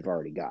of what we've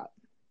already got.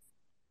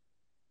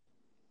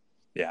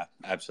 Yeah,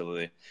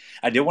 absolutely.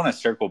 I did want to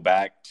circle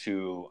back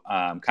to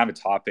kind of a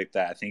topic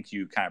that I think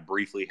you kind of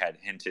briefly had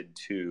hinted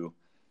to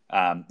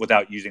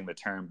without using the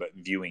term, but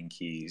viewing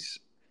keys.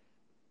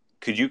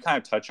 Could you kind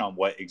of touch on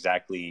what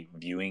exactly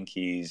viewing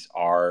keys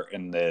are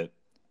and the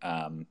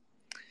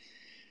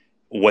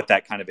what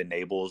that kind of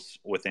enables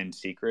within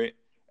Secret?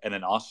 And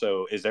then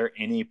also, is there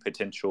any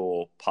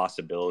potential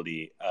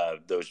possibility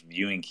of those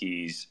viewing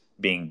keys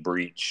being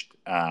breached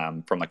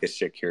from like a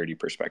security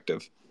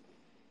perspective?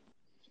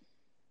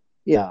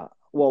 Yeah,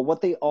 Well,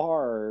 what they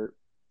are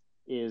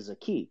is a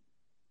key.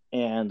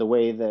 And the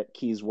way that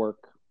keys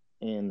work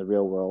in the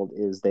real world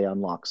is they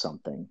unlock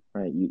something,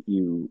 right?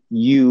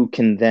 You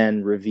can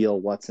then reveal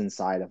what's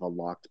inside of a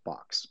locked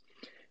box.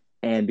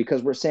 And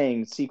because we're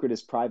saying secret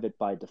is private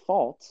by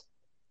default,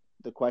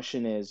 the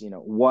question is,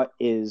 what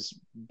is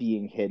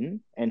being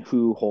hidden and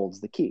who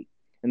holds the key?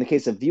 In the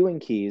case of viewing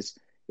keys,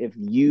 if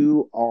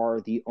you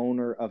are the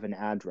owner of an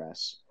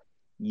address,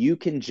 you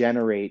can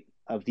generate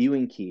a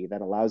viewing key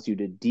that allows you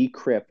to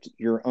decrypt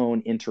your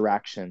own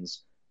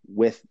interactions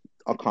with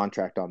a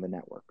contract on the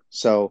network.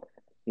 So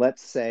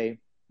let's say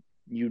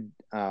you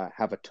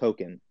have a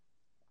token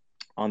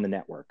on the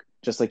network,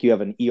 just like you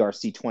have an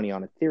ERC20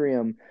 on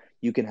Ethereum,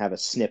 you can have a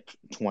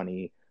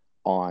SNP20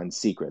 on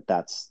Secret.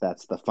 That's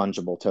the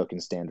fungible token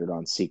standard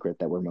on Secret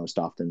that we're most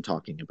often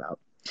talking about.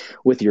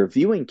 With your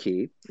viewing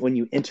key, when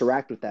you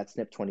interact with that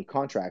SNP20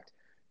 contract,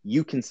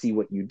 you can see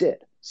what you did.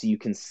 So you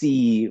can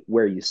see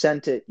where you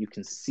sent it, you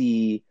can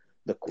see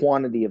the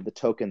quantity of the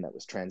token that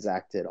was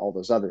transacted, all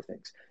those other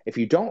things. If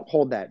you don't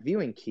hold that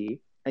viewing key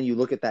and you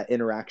look at that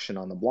interaction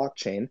on the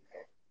blockchain,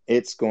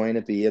 it's going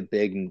to be a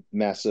big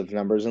mess of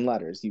numbers and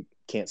letters. You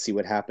can't see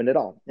what happened at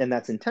all, and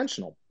that's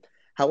intentional.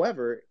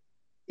 However,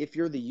 if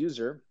you're the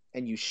user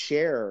and you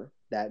share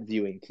that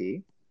viewing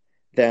key,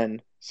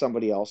 then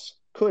somebody else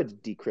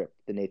could decrypt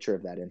the nature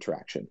of that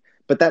interaction.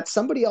 But that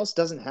somebody else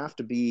doesn't have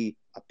to be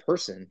a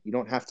person. You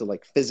don't have to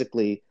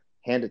physically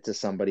hand it to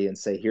somebody and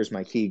say, here's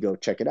my key, go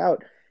check it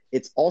out.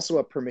 It's also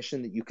a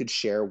permission that you could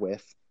share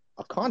with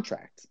a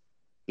contract,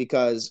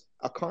 because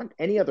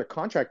any other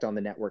contract on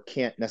the network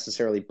can't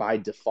necessarily by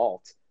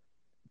default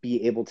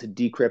be able to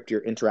decrypt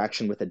your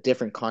interaction with a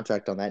different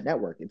contract on that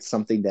network. It's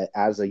something that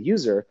as a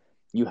user,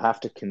 you have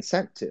to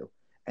consent to,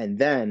 and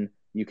then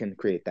you can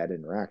create that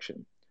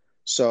interaction.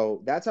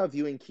 So that's how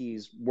viewing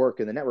keys work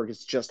in the network.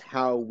 It's just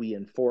how we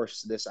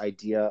enforce this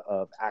idea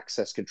of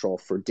access control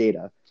for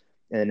data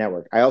in the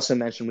network. I also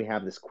mentioned we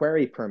have this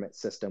query permit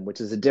system,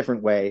 which is a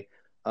different way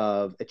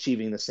of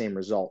achieving the same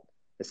result,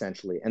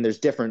 essentially. And there's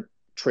different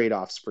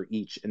trade-offs for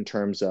each in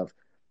terms of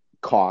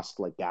cost,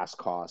 like gas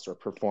costs or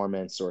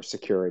performance or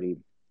security.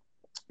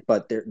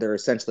 But they're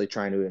essentially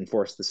trying to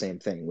enforce the same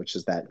thing, which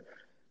is that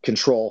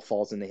control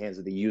falls in the hands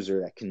of the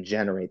user that can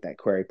generate that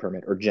query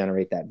permit or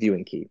generate that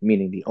viewing key,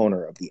 meaning the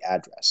owner of the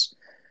address.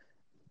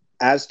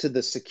 As to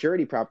the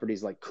security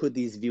properties, like could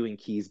these viewing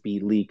keys be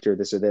leaked or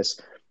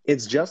this,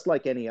 it's just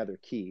like any other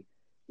key.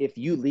 If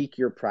you leak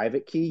your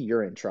private key,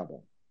 you're in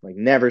trouble.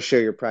 Never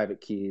share your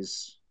private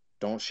keys.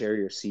 Don't share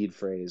your seed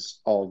phrase.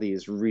 All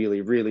these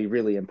really, really,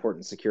 really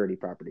important security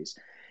properties.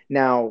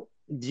 Now,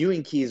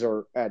 viewing keys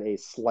are at a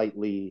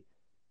slightly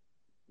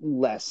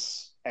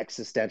less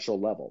existential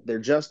level. They're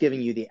just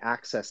giving you the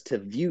access to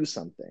view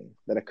something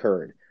that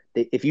occurred.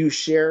 If you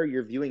share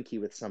your viewing key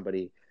with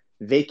somebody,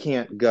 they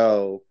can't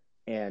go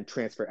and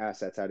transfer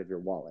assets out of your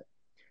wallet.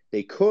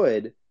 They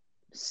could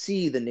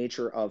see the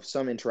nature of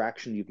some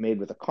interaction you've made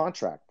with a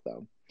contract,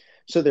 though.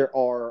 So there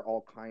are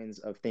all kinds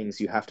of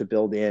things you have to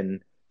build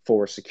in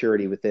for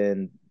security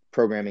within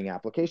programming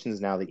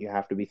applications now that you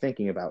have to be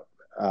thinking about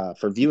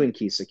for viewing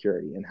key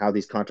security and how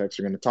these contracts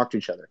are going to talk to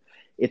each other.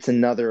 It's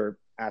another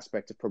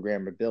aspect of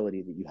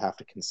programmability that you have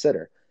to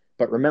consider.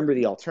 But remember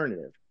the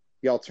alternative.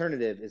 The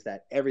alternative is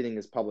that everything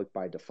is public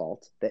by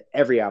default, that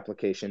every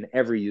application,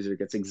 every user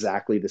gets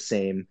exactly the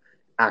same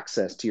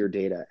access to your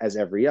data as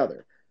every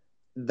other.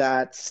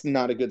 That's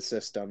not a good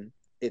system.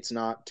 It's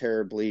not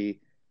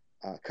terribly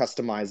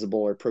customizable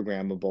or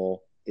programmable.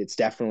 It's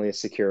definitely a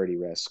security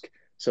risk.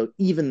 So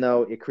even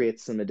though it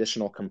creates some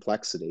additional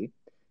complexity,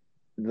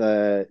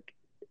 the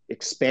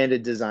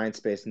expanded design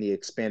space and the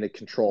expanded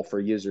control for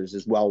users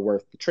is well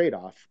worth the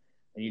trade-off.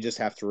 And you just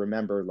have to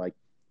remember,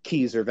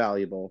 keys are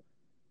valuable.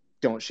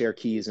 Don't share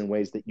keys in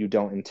ways that you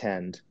don't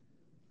intend.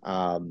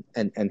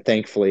 And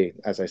thankfully,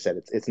 as I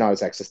said, it's not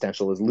as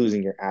existential as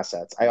losing your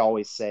assets. I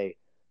always say,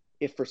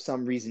 if for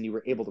some reason you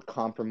were able to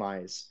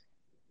compromise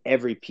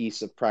every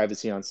piece of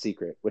privacy on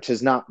Secret, which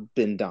has not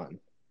been done,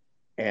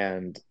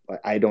 and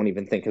I don't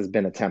even think has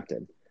been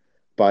attempted,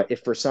 but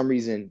if for some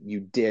reason you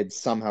did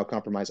somehow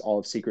compromise all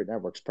of Secret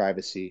Network's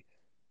privacy,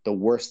 the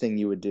worst thing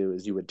you would do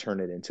is you would turn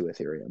it into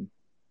Ethereum.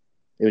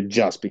 It would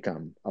just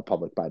become a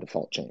public by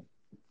default chain.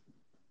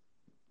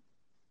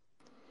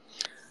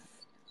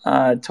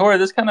 Tor,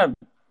 this kind of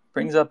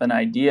brings up an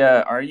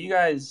idea. Are you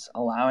guys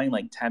allowing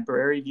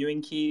temporary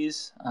viewing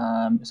keys?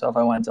 So if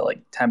I wanted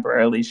to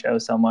temporarily show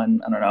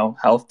someone, I don't know,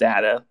 health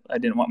data, I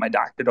didn't want my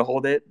doctor to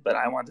hold it, but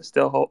I want to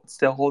still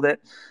hold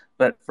it.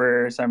 But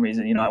for some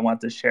reason, I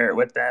want to share it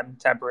with them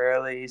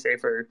temporarily, say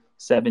for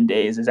 7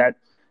 days. Is that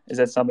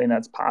something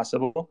that's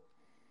possible?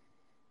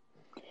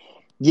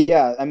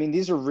 Yeah, I mean,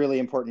 these are really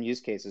important use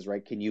cases,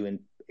 right? Can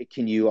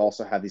you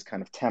also have these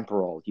kind of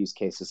temporal use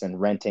cases and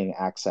renting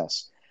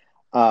access?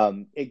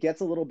 It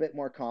gets a little bit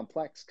more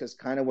complex because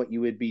kind of what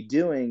you would be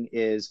doing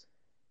is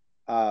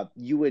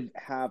you would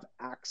have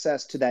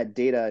access to that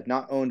data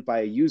not owned by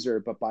a user,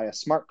 but by a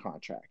smart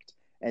contract.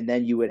 And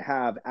then you would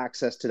have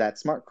access to that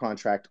smart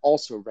contract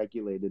also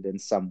regulated in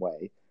some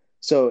way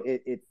So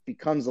it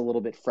becomes a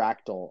little bit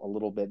fractal, a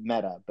little bit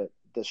meta. But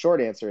the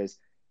short answer is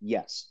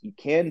yes, you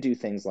can do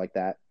things like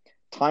that.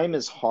 Time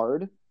is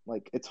hard.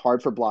 Like it's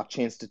hard for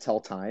blockchains to tell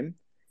time.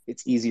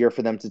 It's easier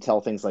for them to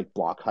tell things like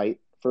block height,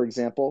 for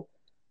example.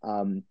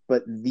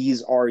 But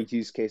these are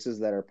use cases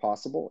that are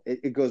possible.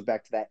 It goes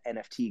back to that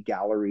NFT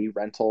gallery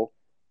rental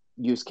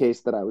use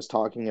case that I was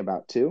talking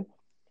about too.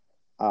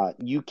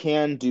 You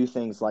can do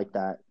things like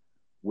that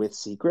with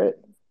Secret.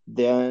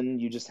 Then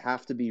you just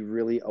have to be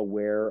really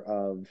aware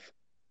of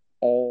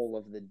all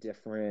of the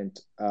different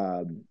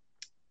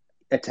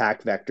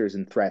attack vectors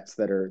and threats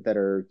that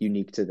are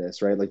unique to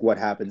this, right? Like what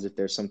happens if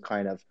there's some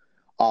kind of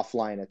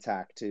offline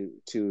attack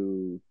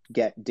to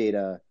get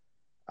data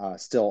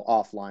still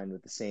offline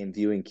with the same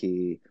viewing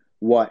key?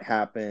 What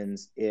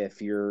happens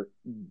if you're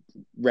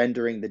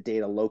rendering the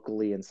data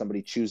locally and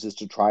somebody chooses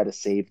to try to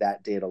save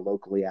that data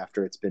locally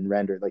after it's been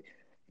rendered? Like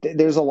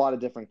there's a lot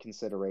of different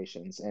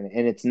considerations, and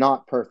it's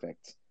not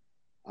perfect,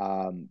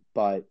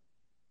 but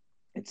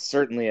it's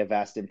certainly a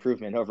vast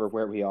improvement over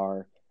where we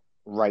are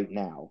right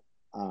now.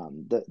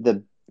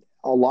 The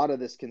a lot of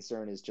this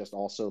concern is just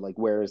also like,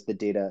 where is the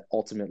data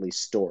ultimately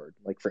stored?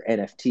 Like for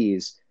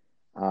NFTs,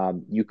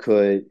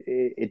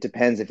 it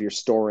depends if you're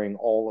storing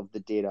all of the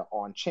data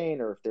on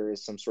chain or if there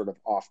is some sort of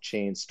off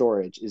chain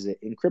storage. Is it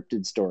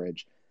encrypted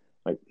storage?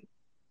 Like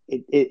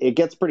it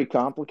gets pretty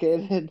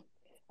complicated.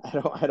 I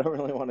don't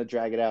really want to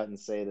drag it out and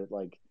say that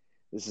like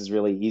this is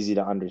really easy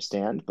to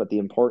understand, but the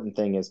important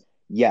thing is,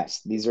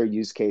 yes, these are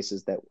use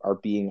cases that are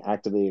being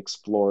actively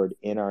explored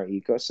in our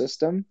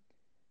ecosystem.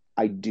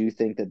 I do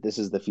think that this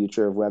is the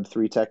future of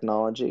Web3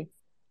 technology,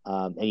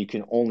 and you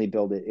can only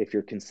build it if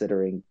you're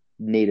considering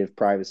native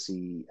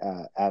privacy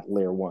at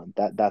layer one.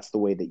 That's the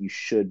way that you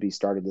should be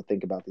starting to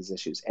think about these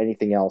issues.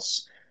 Anything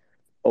else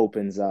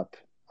opens up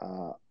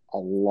a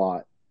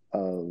lot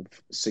of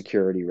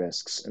security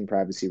risks and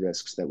privacy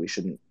risks that we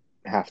shouldn't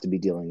have to be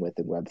dealing with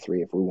in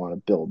Web3 if we want to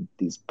build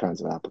these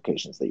kinds of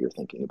applications that you're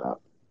thinking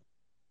about.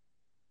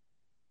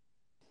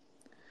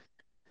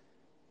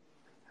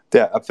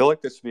 Yeah, I feel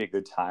like this would be a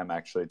good time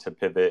actually to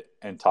pivot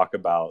and talk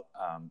about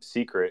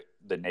Secret,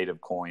 the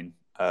native coin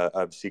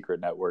of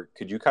Secret Network.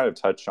 Could you kind of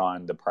touch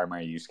on the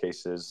primary use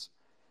cases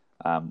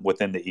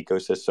within the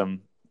ecosystem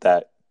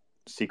that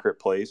Secret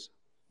plays?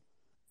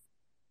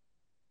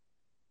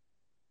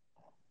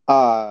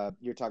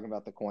 You're talking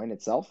about the coin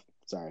itself?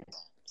 Sorry,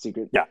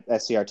 Secret Yeah.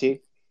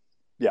 SCRT?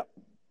 Yeah.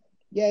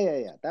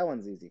 Yeah. That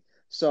one's easy.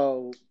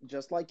 So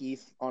just like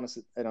ETH on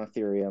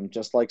Ethereum,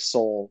 just like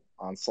Sol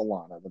on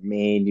Solana, the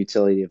main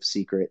utility of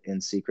Secret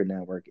in Secret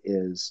Network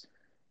is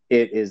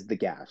it is the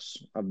gas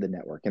of the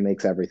network. It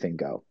makes everything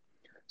go.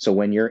 So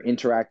when you're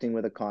interacting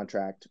with a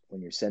contract,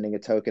 when you're sending a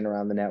token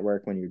around the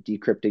network, when you're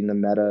decrypting the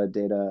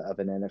metadata of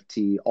an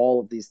NFT, all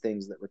of these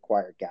things that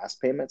require gas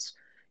payments,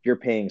 you're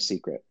paying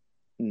Secret.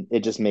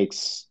 It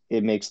makes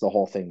the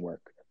whole thing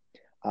work.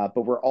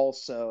 But we're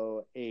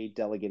also a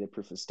delegated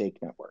proof of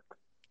stake network.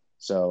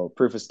 So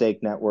proof of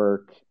stake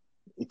network,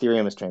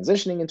 Ethereum is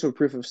transitioning into a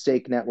proof of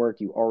stake network.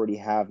 You already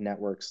have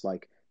networks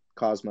like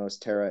Cosmos,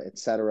 Terra,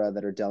 etc.,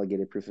 that are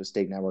delegated proof of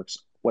stake networks.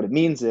 What it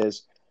means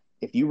is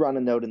if you run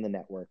a node in the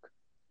network,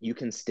 you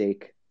can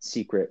stake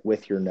Secret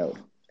with your node,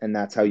 and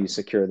that's how you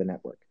secure the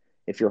network.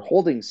 If you're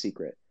holding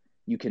Secret,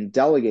 you can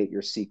delegate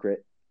your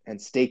Secret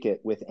and stake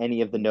it with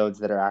any of the nodes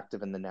that are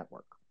active in the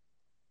network.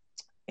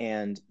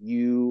 And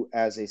you,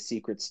 as a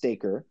Secret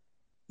staker,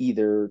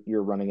 either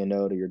you're running a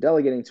node or you're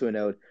delegating to a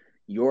node,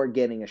 you're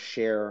getting a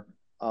share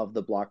of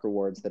the block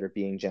rewards that are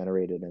being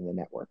generated in the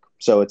network.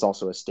 So it's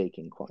also a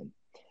staking coin.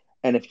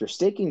 And if you're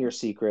staking your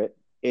Secret,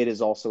 it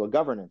is also a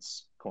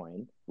governance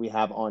coin. We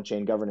have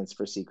on-chain governance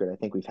for Secret. I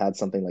think we've had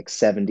something like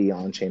 70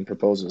 on-chain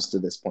proposals to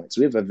this point. So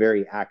we have a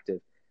very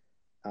active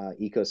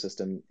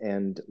ecosystem.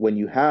 And when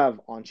you have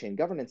on-chain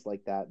governance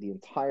like that, the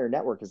entire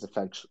network is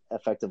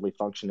effectively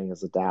functioning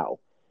as a DAO.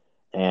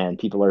 And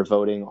people are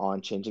voting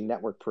on changing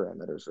network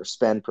parameters or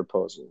spend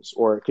proposals,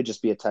 or it could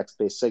just be a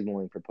text-based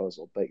signaling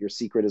proposal. But your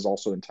Secret is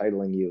also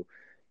entitling you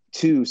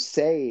to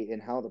say in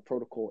how the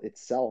protocol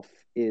itself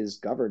is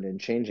governed and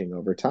changing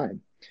over time.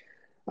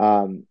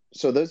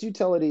 So those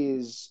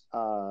utilities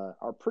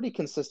are pretty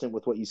consistent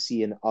with what you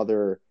see in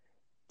other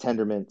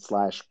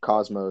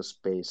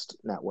Tendermint/Cosmos-based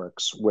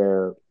networks,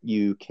 where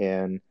you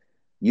can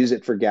use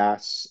it for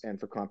gas and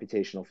for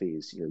computational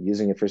fees. You're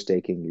using it for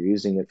staking, you're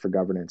using it for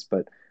governance,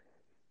 but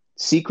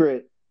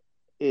Secret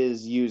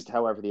is used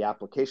however the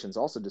applications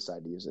also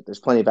decide to use it. There's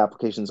plenty of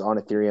applications on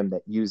Ethereum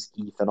that use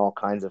ETH in all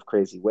kinds of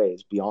crazy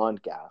ways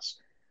beyond gas.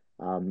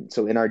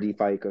 So in our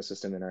DeFi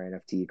ecosystem, in our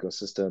NFT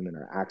ecosystem, in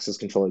our access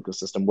control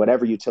ecosystem,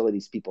 whatever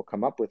utilities people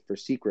come up with for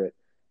Secret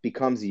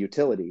becomes a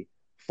utility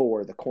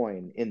for the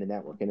coin in the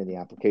network and in the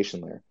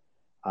application layer.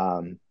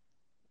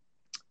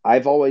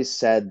 I've always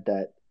said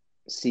that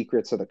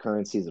secrets are the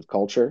currencies of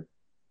culture.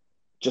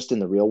 Just in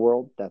the real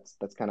world, that's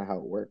kind of how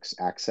it works.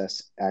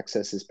 Access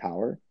is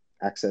power.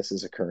 Access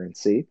is a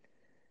currency.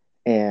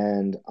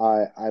 And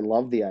I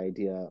love the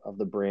idea of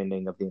the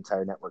branding of the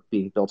entire network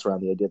being built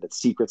around the idea that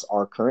secrets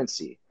are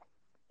currency.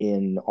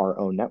 in our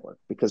own network,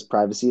 because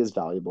privacy is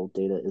valuable,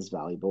 data is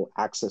valuable,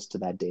 access to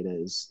that data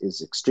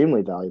is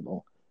extremely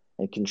valuable,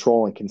 and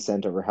control and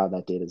consent over how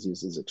that data is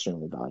used is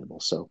extremely valuable.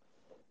 So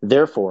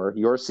therefore,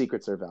 your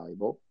secrets are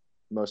valuable.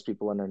 Most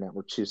people in our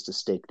network choose to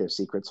stake their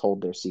secrets,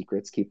 hold their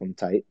secrets, keep them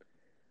tight.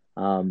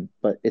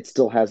 But it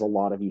still has a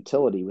lot of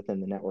utility within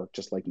the network,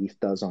 just like ETH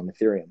does on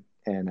Ethereum.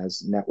 And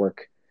as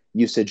network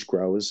usage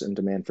grows and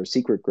demand for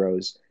secret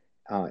grows,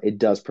 it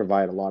does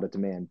provide a lot of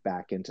demand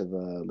back into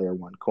the layer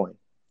one coin.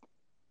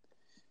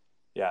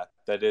 Yeah,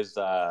 that is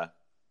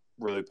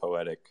really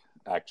poetic,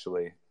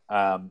 actually.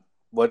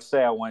 Let's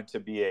say I want to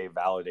be a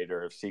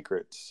validator of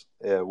secrets.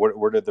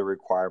 What are the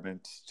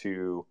requirements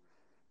to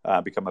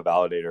become a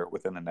validator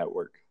within the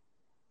network?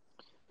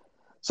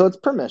 So it's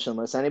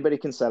permissionless. Anybody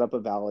can set up a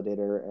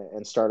validator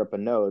and start up a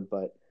node,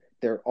 but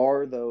there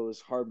are those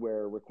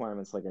hardware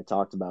requirements like I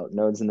talked about.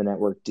 Nodes in the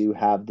network do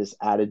have this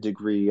added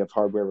degree of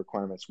hardware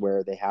requirements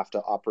where they have to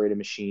operate a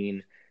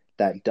machine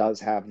that does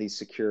have these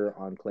secure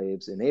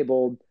enclaves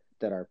enabled,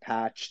 that are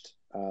patched.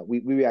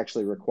 We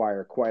actually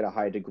require quite a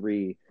high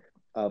degree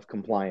of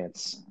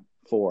compliance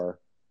for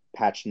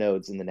patched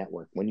nodes in the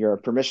network. When you're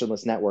a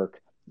permissionless network,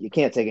 you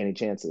can't take any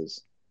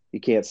chances. You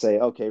can't say,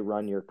 okay,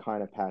 run your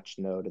kind of patched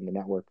node in the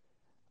network.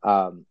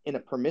 In a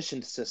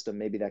permissioned system,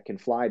 maybe that can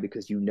fly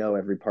because you know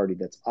every party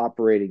that's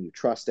operating, you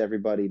trust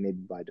everybody,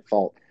 maybe by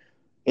default.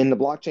 In the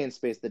blockchain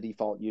space, the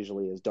default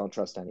usually is don't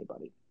trust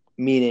anybody,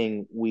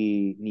 meaning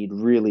we need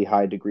really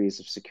high degrees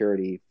of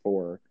security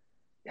for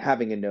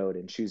having a node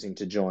and choosing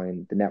to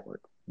join the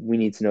network. We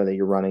need to know that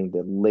you're running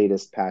the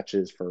latest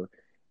patches for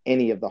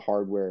any of the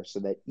hardware so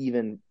that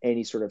even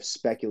any sort of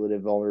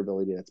speculative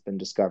vulnerability that's been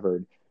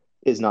discovered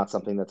is not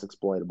something that's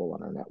exploitable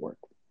on our network.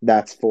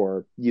 That's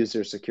for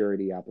user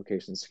security,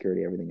 application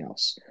security, everything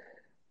else.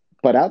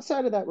 But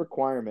outside of that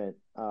requirement,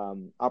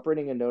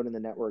 operating a node in the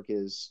network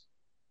is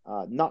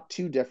not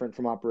too different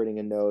from operating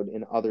a node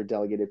in other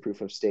delegated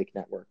proof of stake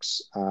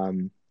networks.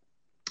 And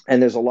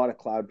there's a lot of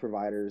cloud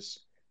providers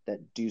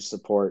that do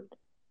support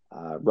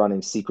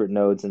running secret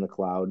nodes in the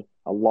cloud.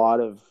 A lot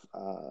of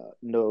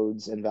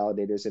nodes and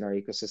validators in our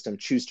ecosystem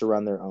choose to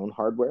run their own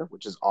hardware,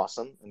 which is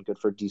awesome and good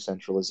for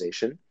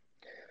decentralization.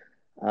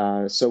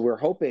 So we're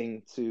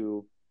hoping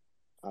to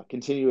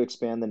continue to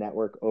expand the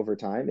network over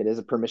time. It is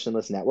a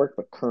permissionless network,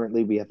 but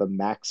currently we have a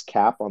max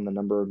cap on the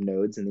number of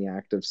nodes in the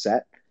active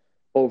set.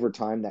 Over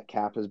time, that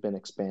cap has been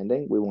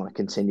expanding. We want to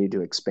continue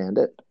to expand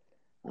it.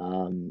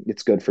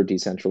 It's good for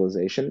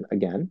decentralization,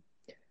 again.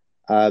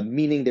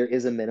 Meaning there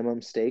is a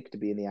minimum stake to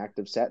be in the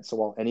active set. So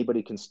while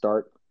anybody can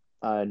start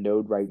a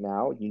node right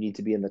now, you need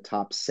to be in the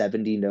top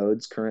 70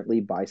 nodes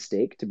currently by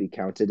stake to be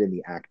counted in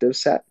the active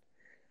set.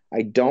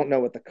 I don't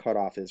know what the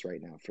cutoff is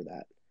right now for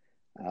that.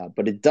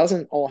 But it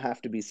doesn't all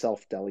have to be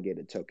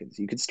self-delegated tokens.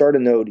 You could start a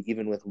node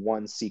even with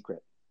one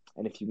secret.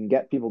 And if you can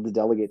get people to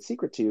delegate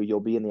secret to you, you'll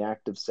be in the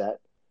active set.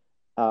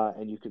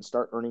 And you can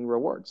start earning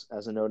rewards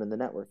as a node in the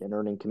network and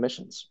earning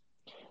commissions.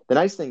 The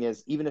nice thing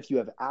is, even if you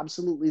have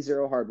absolutely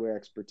zero hardware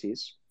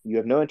expertise, you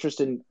have no interest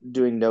in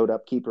doing node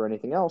upkeep or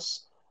anything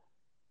else,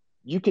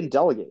 you can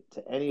delegate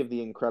to any of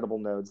the incredible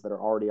nodes that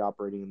are already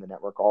operating in the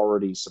network,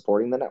 already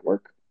supporting the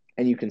network,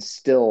 and you can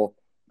still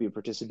be a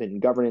participant in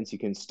governance. You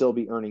can still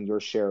be earning your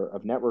share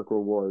of network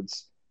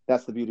rewards.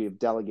 That's the beauty of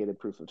delegated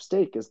proof of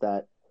stake, is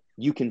that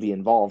you can be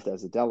involved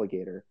as a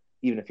delegator,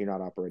 even if you're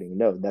not operating a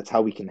node. That's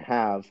how we can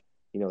have,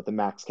 the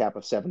max cap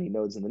of 70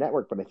 nodes in the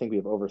network, but I think we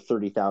have over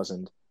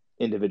 30,000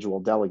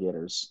 individual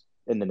delegators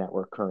in the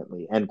network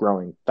currently and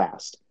growing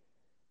fast.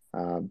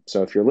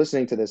 So if you're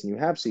listening to this and you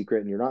have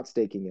secret and you're not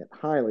staking it,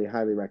 highly,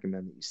 highly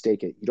recommend that you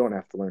stake it. You don't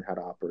have to learn how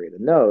to operate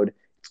a node.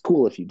 It's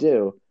cool if you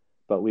do,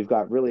 but we've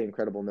got really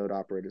incredible node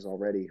operators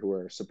already who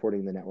are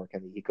supporting the network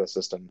and the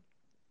ecosystem.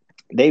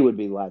 They would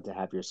be glad to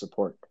have your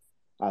support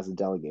as a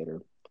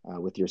delegator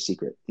with your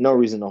secret. No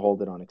reason to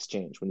hold it on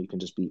exchange when you can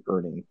just be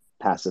earning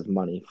passive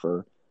money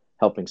for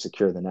helping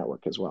secure the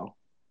network as well.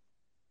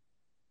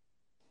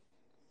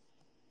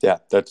 Yeah,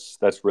 that's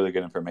really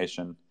good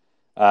information.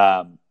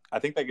 I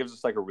think that gives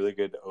us like a really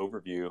good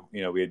overview.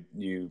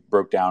 You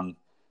broke down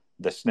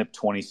the SNP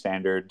 20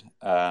 standard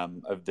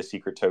of the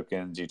secret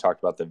tokens. You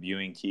talked about the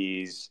viewing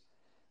keys.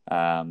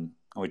 And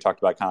we talked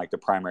about kind of like the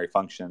primary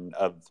function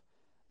of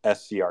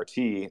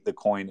SCRT, the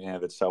coin in and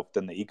of itself,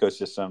 within the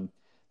ecosystem.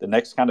 The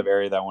next kind of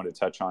area that I want to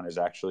touch on is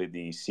actually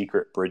the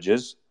secret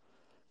bridges.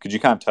 Could you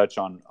kind of touch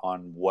on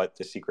what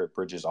the secret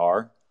bridges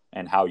are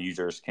and how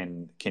users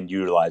can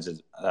utilize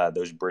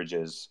those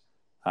bridges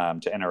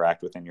to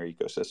interact within your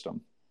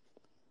ecosystem?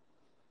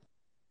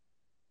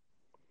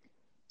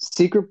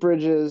 Secret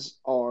bridges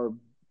are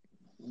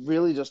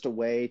really just a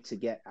way to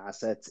get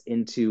assets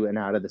into and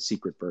out of the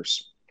secret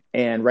verse.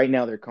 And right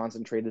now they're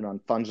concentrated on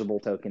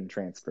fungible token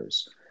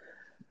transfers.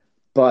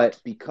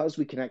 But because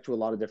we connect to a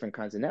lot of different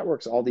kinds of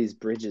networks, all these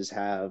bridges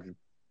have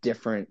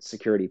different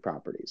security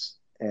properties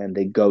and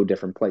they go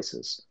different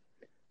places.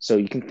 So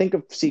you can think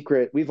of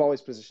secret. We've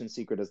always positioned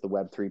secret as the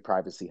Web3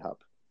 privacy hub.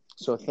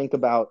 So think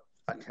about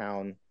a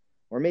town,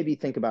 or maybe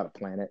think about a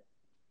planet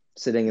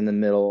sitting in the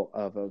middle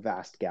of a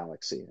vast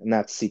galaxy, and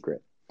that's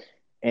secret.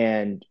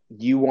 and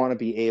you want to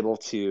be able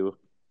to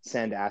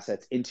send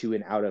assets into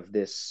and out of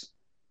this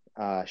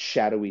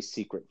shadowy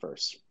secret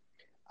verse.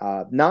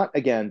 Not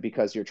again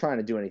because you're trying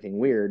to do anything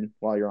weird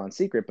while you're on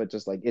secret, but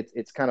just like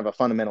it's kind of a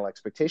fundamental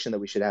expectation that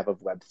we should have of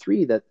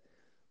Web3, that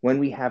when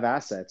we have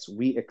assets,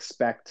 we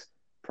expect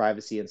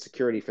privacy and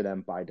security for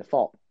them by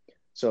default.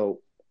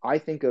 So I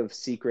think of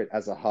Secret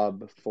as a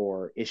hub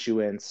for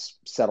issuance,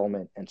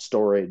 settlement, and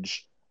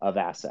storage of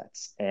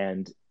assets.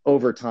 And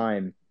over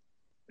time,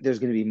 there's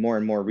going to be more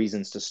and more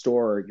reasons to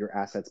store your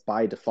assets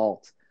by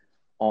default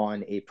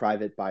on a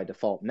private by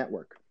default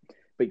network.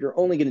 But you're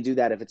only going to do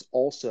that if it's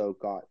also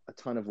got a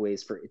ton of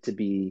ways for it to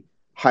be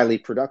highly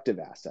productive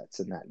assets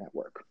in that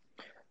network.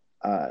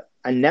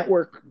 A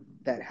network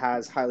that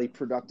has highly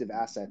productive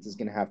assets is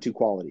going to have two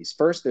qualities.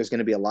 First, there's going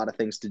to be a lot of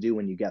things to do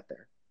when you get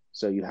there.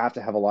 So you have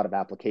to have a lot of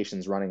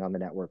applications running on the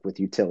network with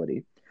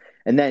utility.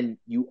 And then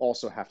you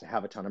also have to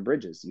have a ton of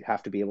bridges. You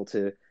have to be able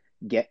to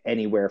get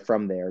anywhere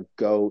from there,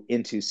 go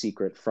into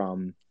Secret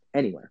from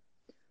anywhere.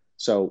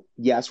 So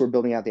yes, we're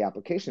building out the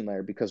application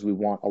layer because we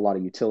want a lot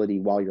of utility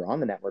while you're on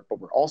the network, but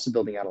we're also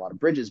building out a lot of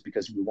bridges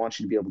because we want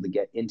you to be able to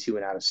get into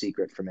and out of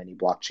Secret from any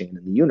blockchain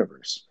in the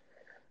universe.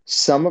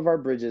 Some of our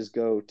bridges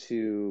go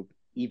to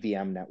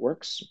EVM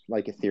networks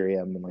like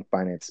Ethereum and like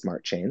Binance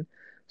Smart Chain.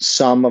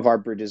 Some of our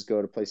bridges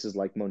go to places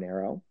like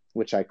Monero,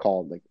 which I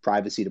call like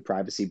privacy to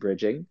privacy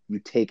bridging. You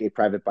take a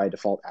private by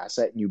default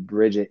asset and you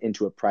bridge it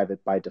into a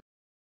private by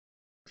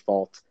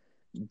default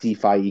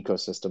DeFi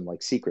ecosystem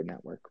like Secret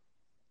Network.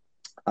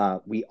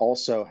 We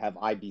also have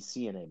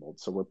IBC enabled.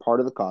 So we're part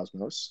of the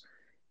Cosmos,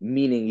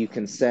 meaning you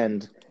can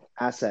send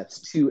assets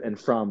to and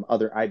from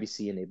other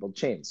IBC enabled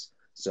chains.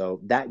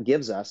 So that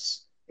gives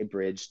us a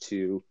bridge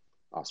to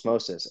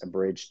Osmosis, a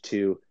bridge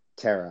to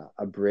Terra,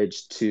 a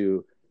bridge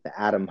to the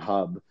Atom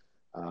Hub,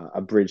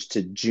 a bridge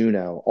to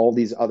Juno, all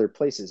these other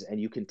places. And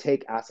you can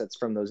take assets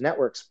from those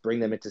networks, bring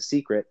them into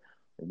Secret,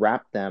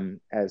 wrap them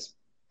as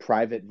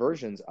private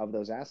versions of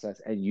those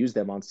assets and use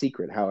them on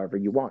Secret however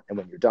you want. And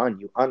when you're done,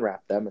 you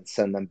unwrap them and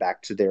send them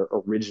back to their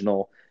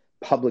original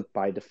public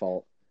by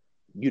default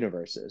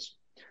universes.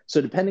 So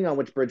depending on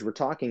which bridge we're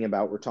talking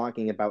about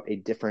a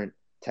different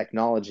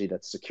technology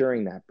that's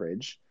securing that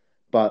bridge.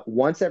 But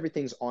once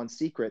everything's on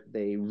Secret,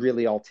 they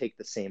really all take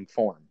the same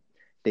form.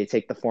 They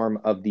take the form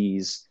of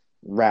these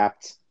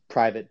wrapped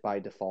private by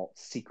default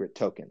secret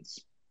tokens.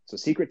 So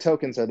secret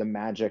tokens are the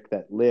magic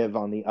that live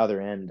on the other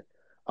end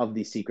of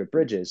these secret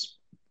bridges.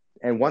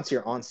 And once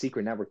you're on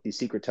Secret Network, these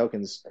secret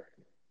tokens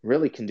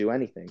really can do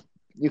anything.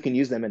 You can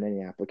use them in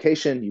any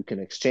application, you can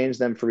exchange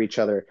them for each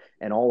other,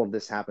 and all of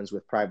this happens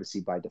with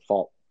privacy by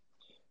default.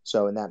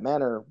 So in that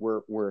manner,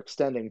 we're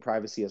extending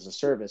privacy as a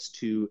service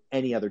to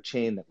any other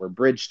chain that we're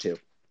bridged to.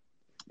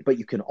 But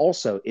you can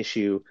also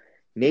issue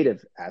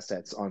native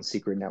assets on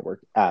Secret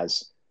Network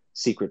as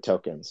secret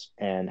tokens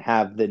and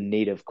have the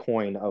native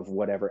coin of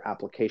whatever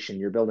application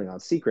you're building on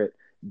Secret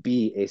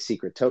be a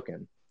secret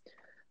token.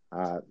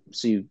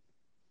 So you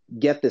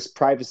get this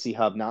privacy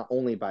hub not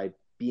only by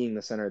being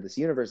the center of this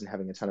universe and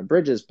having a ton of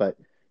bridges, but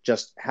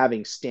just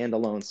having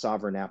standalone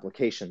sovereign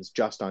applications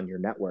just on your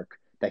network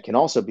that can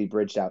also be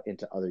bridged out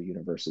into other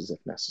universes if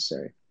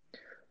necessary.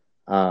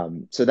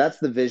 So that's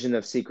the vision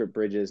of secret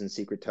bridges and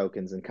secret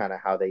tokens and kind of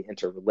how they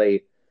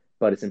interrelate.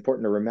 But it's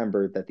important to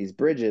remember that these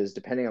bridges,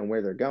 depending on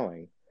where they're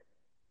going,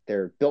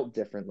 they're built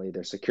differently,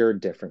 they're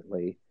secured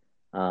differently.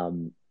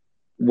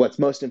 What's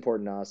most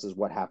important to us is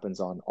what happens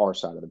on our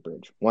side of the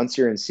bridge. Once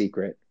you're in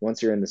Secret,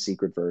 once you're in the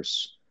Secret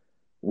verse,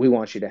 we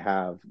want you to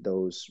have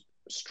those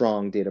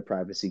strong data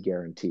privacy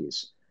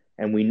guarantees.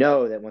 And we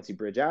know that once you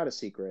bridge out of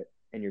Secret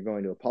and you're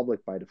going to a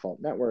public by default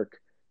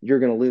network, you're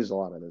going to lose a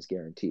lot of those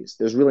guarantees.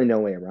 There's really no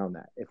way around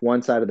that. If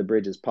one side of the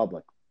bridge is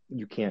public,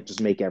 you can't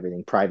just make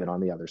everything private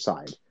on the other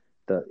side.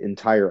 The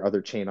entire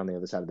other chain on the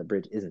other side of the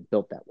bridge isn't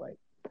built that way.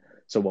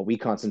 So what we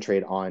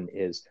concentrate on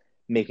is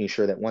making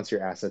sure that once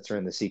your assets are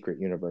in the Secret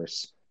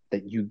universe,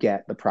 that you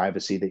get the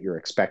privacy that you're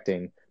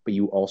expecting, but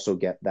you also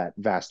get that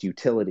vast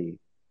utility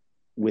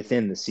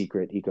within the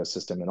Secret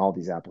ecosystem and all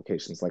these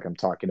applications like I'm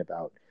talking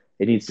about.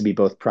 It needs to be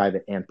both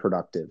private and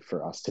productive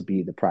for us to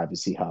be the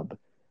privacy hub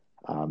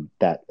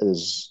that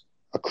is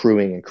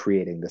accruing and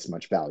creating this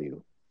much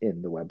value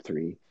in the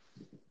Web3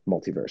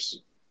 multiverse.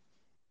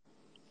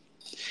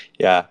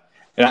 Yeah.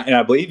 And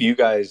I believe you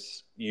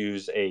guys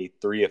use a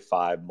 3 of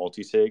 5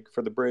 multi-sig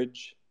for the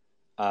bridge.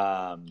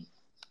 I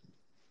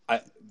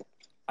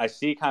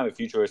see kind of a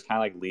future where it's kind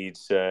of like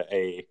leads to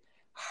a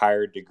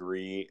higher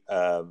degree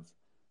of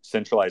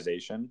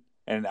centralization.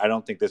 And I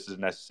don't think this is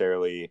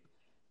necessarily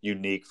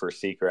unique for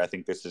Secret. I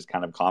think this is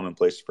kind of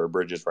commonplace for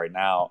bridges right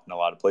now in a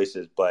lot of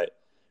places. But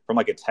from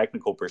like a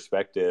technical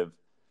perspective,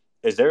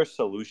 is there a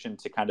solution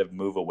to kind of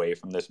move away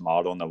from this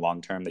model in the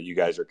long term that you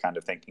guys are kind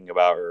of thinking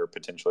about or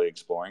potentially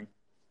exploring?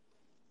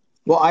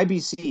 Well,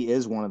 IBC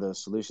is one of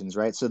those solutions,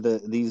 right? So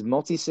these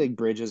multi-sig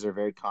bridges are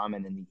very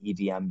common in the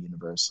EVM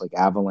universe. Like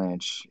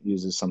Avalanche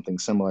uses something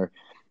similar.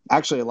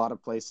 Actually, a lot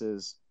of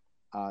places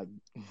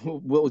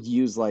will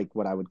use like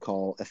what I would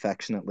call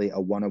affectionately a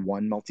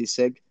one-of-one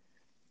multi-sig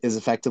is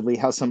effectively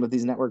how some of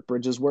these network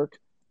bridges work.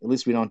 At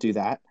least we don't do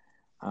that.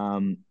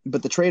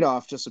 But the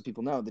trade-off, just so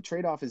people know, the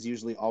trade-off is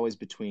usually always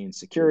between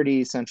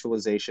security,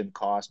 centralization,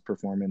 cost,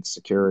 performance,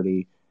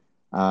 security.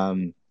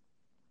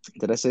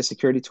 Did I say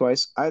security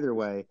twice? Either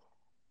way,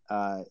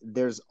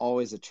 there's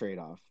always a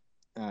trade-off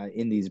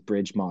in these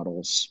bridge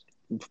models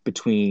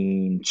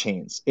between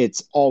chains.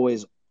 It's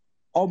almost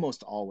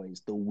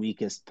always the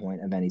weakest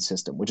point of any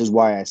system, which is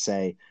why I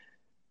say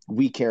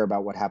we care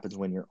about what happens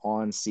when you're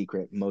on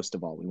secret most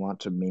of all. We want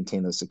to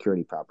maintain those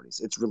security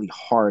properties. It's really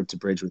hard to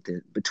bridge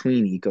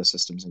between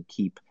ecosystems and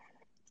keep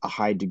a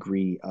high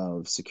degree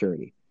of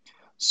security.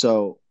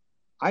 So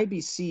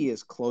IBC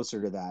is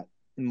closer to that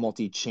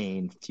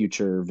multi-chain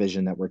future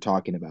vision that we're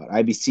talking about.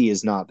 IBC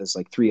is not this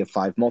like 3 of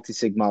 5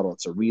 multi-sig model.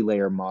 It's a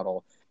relayer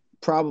model,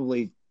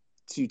 probably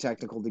too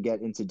technical to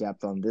get into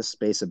depth on this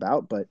space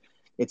about, but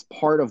it's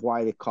part of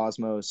why the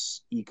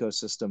Cosmos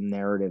ecosystem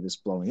narrative is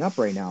blowing up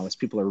right now, is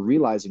people are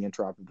realizing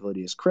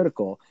interoperability is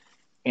critical,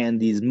 and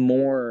these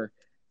more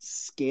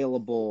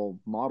scalable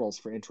models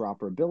for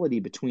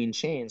interoperability between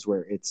chains,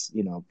 where it's,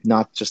 you know,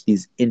 not just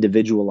these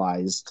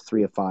individualized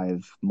 3 of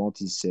 5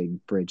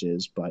 multi-sig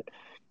bridges, but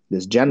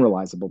this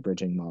generalizable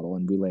bridging model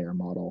and relayer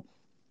model.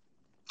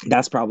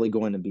 That's probably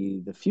going to be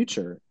the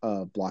future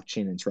of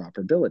blockchain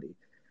interoperability.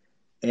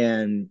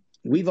 And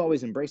we've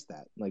always embraced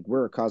that. Like,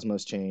 we're a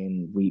Cosmos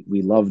chain.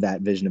 We love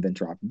that vision of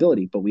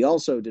interoperability, but we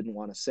also didn't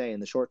want to say in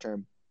the short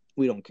term,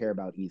 we don't care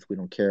about ETH. We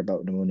don't care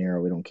about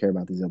Monero. We don't care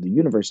about these other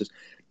universes.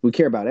 We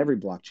care about every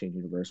blockchain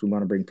universe. We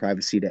want to bring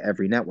privacy to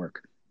every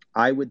network.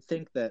 I would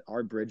think that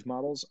our bridge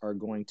models are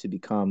going to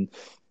become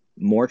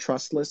more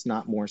trustless,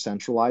 not more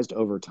centralized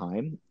over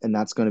time. And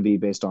that's going to be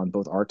based on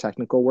both our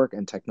technical work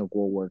and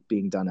technical work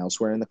being done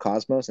elsewhere in the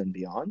Cosmos and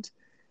beyond.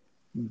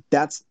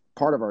 That's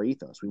part of our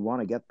ethos. We want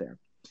to get there.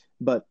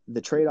 But the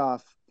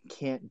trade-off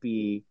can't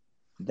be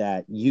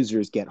that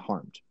users get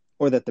harmed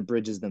or that the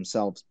bridges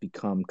themselves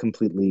become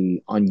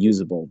completely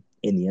unusable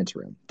in the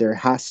interim. There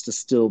has to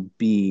still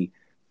be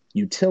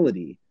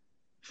utility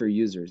for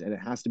users, and it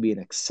has to be an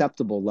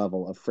acceptable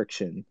level of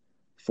friction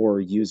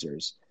for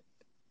users.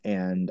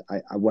 And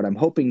what I'm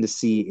hoping to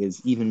see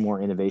is even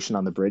more innovation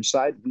on the bridge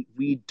side.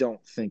 We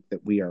don't think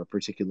that we are a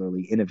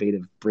particularly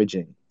innovative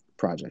bridging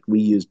project. We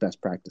use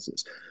best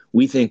practices.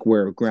 We think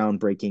we're a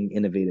groundbreaking,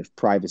 innovative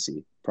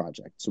privacy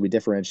project. So we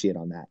differentiate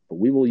on that. But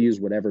we will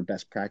use whatever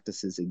best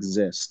practices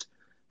exist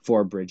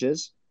for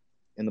bridges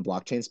in the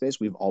blockchain space.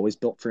 We've always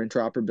built for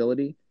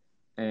interoperability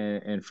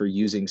and for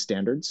using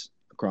standards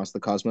across the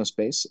Cosmos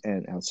space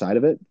and outside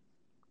of it.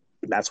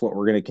 That's what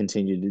we're going to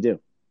continue to do.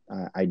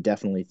 I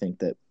definitely think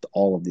that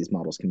all of these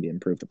models can be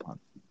improved upon.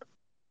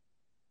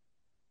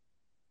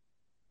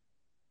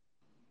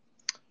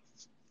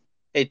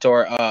 Hey,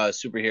 Tor,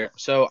 Super here.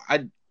 So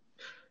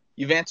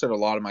you've answered a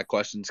lot of my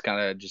questions, kind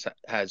of just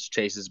as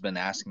Chase has been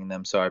asking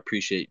them. So I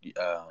appreciate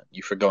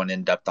you for going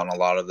in depth on a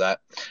lot of that.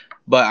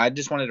 But I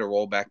just wanted to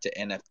roll back to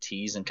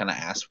NFTs and kind of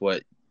ask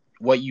what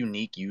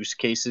unique use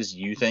cases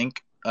you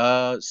think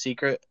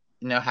Secret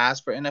has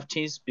for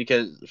NFTs,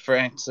 because for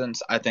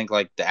instance, I think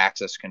like the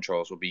access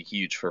controls will be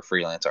huge for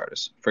freelance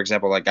artists. For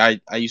example, like I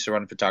used to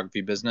run a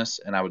photography business,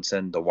 and I would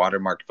send the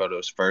watermarked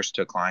photos first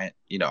to a client,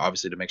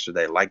 obviously to make sure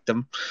they liked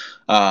them.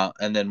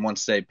 And then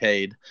once they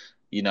paid,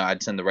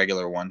 I'd send the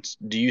regular ones.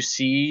 Do you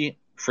see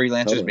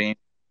freelancers being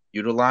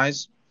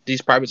utilize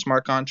these private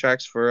smart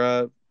contracts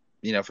for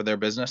for their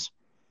business?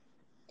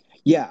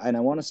 Yeah, and I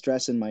want to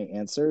stress in my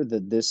answer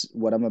that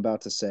what I'm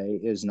about to say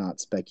is not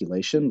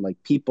speculation. Like,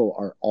 people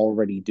are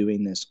already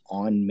doing this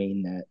on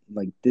mainnet.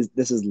 Like,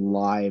 this is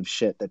live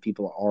shit that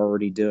people are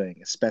already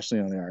doing,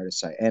 especially on the artist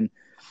side. And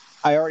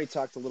I already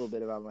talked a little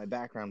bit about my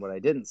background. What I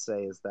didn't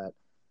say is that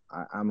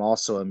I'm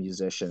also a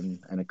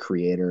musician and a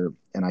creator,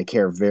 and I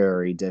care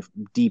very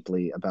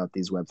deeply about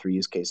these Web3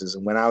 use cases.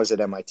 And when I was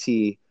at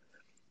MIT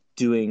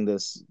doing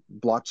this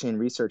blockchain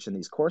research in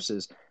these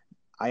courses,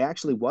 I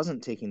actually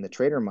wasn't taking the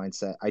trader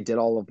mindset. I did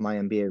all of my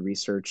MBA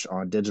research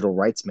on digital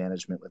rights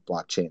management with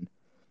blockchain.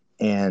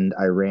 And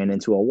I ran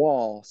into a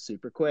wall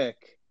super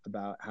quick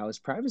about how is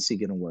privacy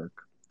going to work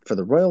for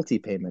the royalty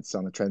payments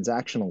on a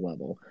transactional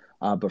level,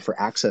 but for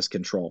access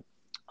control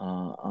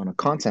on a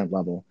content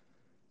level.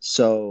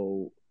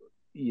 So,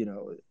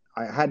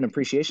 I had an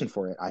appreciation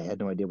for it. I had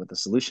no idea what the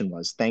solution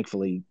was.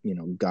 Thankfully,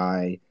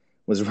 Guy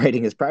was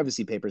writing his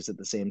privacy papers at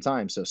the same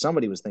time. So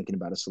somebody was thinking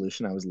about a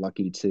solution. I was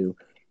lucky to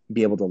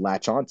be able to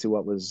latch on to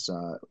what was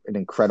an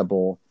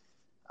incredible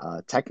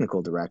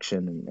technical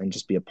direction and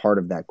just be a part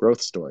of that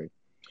growth story.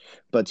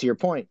 But to your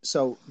point,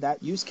 so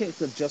that use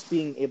case of just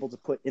being able to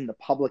put in the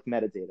public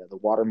metadata, the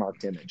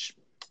watermarked image,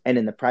 and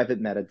in the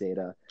private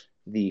metadata,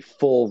 the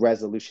full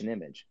resolution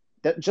image,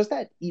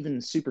 that even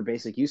super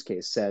basic use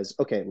case says,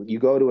 okay, you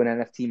go to an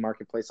NFT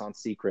marketplace on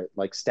Secret,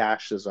 like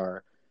Stash is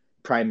our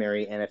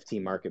primary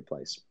NFT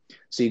marketplace.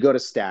 So you go to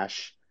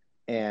Stash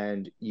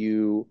and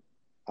you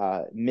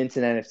mint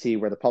an NFT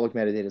where the public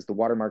metadata is the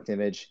watermarked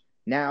image.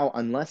 Now,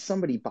 unless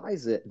somebody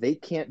buys it, they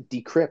can't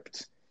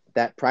decrypt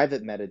that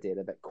private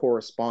metadata that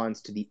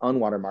corresponds to the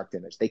unwatermarked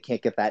image. They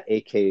can't get that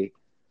AK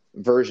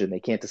version. They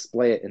can't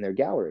display it in their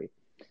gallery.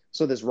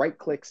 So this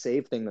right-click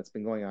save thing that's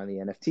been going on in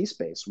the NFT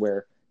space,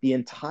 where the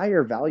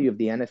entire value of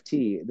the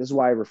NFT, this is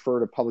why I refer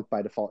to public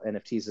by default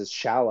NFTs as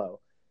shallow.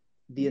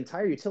 The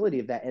entire utility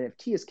of that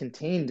NFT is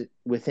contained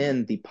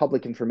within the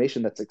public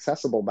information that's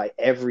accessible by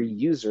every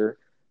user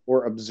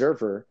or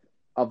observer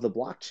of the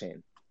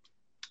blockchain.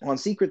 On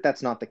Secret,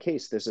 that's not the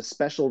case. There's a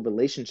special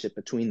relationship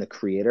between the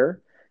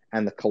creator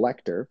and the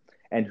collector,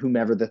 and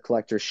whomever the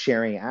collector is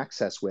sharing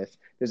access with.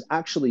 There's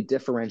actually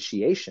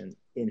differentiation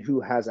in who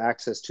has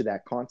access to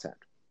that content.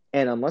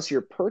 And unless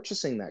you're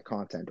purchasing that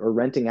content or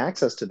renting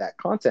access to that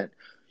content,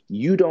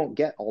 you don't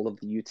get all of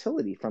the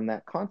utility from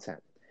that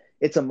content.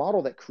 It's a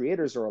model that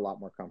creators are a lot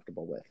more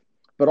comfortable with.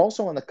 But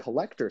also on the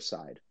collector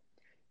side,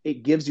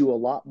 it gives you a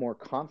lot more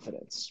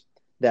confidence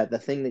that the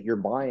thing that you're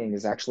buying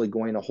is actually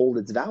going to hold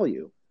its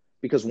value.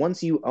 Because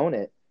once you own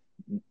it,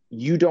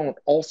 you don't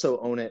also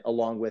own it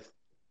along with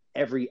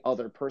every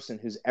other person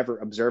who's ever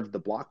observed the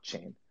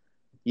blockchain.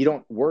 You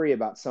don't worry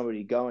about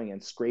somebody going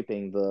and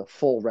scraping the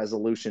full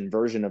resolution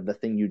version of the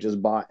thing you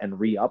just bought and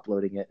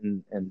re-uploading it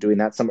and doing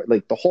that somewhere.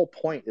 Like, the whole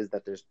point is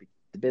that there's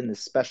been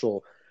this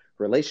special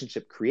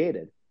relationship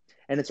created.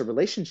 And it's a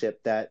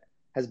relationship that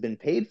has been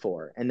paid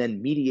for and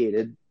then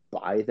mediated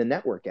by the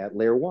network at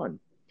layer one.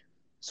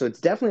 So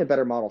it's definitely a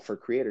better model for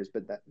creators.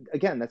 But that,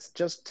 again, that's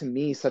just, to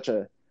me, such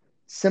a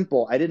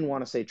simple, I didn't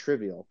want to say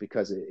trivial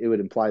because it would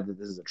imply that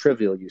this is a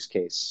trivial use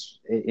case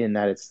in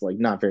that it's like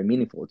not very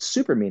meaningful. It's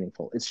super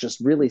meaningful. It's just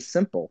really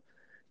simple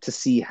to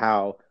see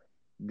how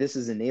this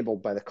is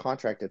enabled by the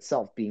contract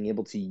itself being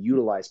able to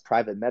utilize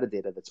private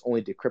metadata that's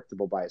only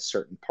decryptable by a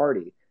certain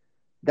party.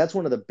 That's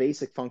one of the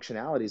basic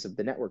functionalities of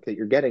the network that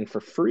you're getting for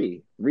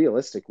free,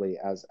 realistically,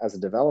 as a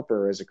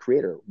developer or as a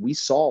creator. We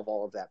solve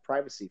all of that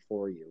privacy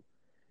for you.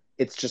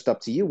 It's just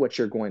up to you what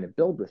you're going to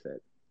build with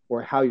it,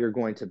 or how you're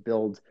going to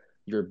build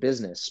your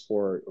business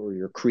or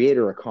your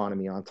creator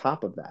economy on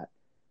top of that.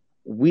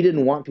 We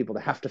didn't want people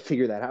to have to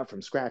figure that out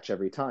from scratch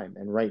every time.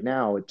 And right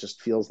now, it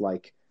just feels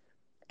like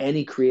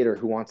any creator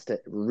who wants to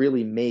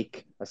really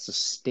make a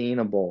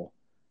sustainable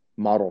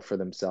model for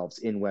themselves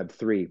in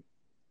Web3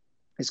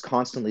 is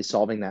constantly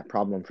solving that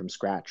problem from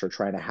scratch, or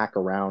trying to hack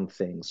around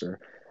things, or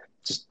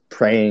just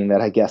praying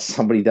that, I guess,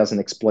 somebody doesn't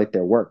exploit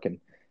their work. And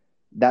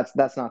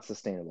that's not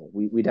sustainable.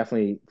 We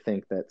definitely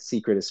think that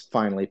Secret is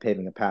finally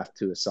paving a path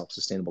to a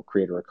self-sustainable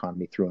creator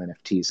economy through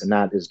NFTs, and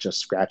that is just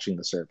scratching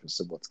the surface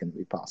of what's going to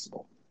be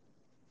possible.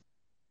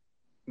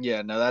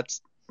 Yeah, no,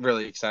 that's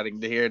really exciting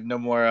to hear. No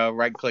more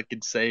right-click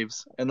and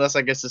saves, unless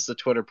I guess it's a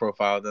Twitter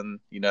profile. Then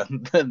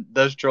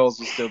those trolls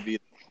will still be.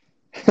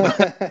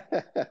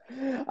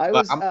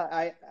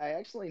 I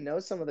actually know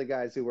some of the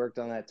guys who worked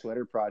on that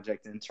Twitter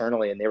project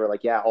internally, and they were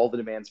like, yeah, all the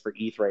demand's for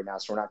ETH right now,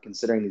 so we're not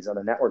considering these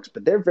other networks.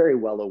 But they're very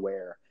well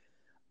aware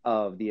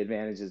of the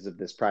advantages of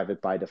this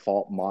private by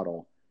default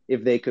model.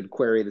 If they could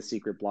query the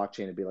Secret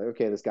blockchain and be like,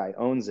 okay, this guy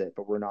owns it,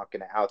 but we're not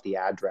going to out the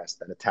address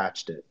that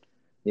attached it.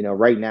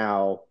 Right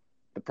now,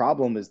 the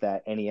problem is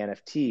that any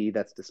NFT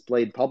that's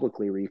displayed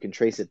publicly, where you can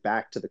trace it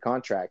back to the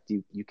contract,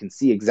 you can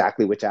see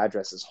exactly which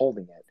address is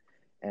holding it.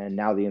 And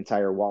now the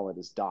entire wallet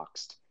is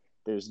doxed.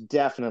 There's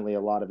definitely a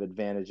lot of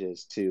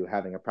advantages to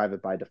having a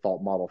private by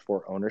default model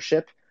for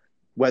ownership,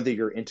 whether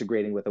you're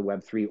integrating with a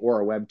Web3 or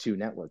a Web2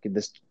 network.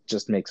 This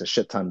just makes a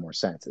shit ton more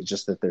sense. It's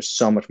just that there's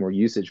so much more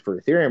usage for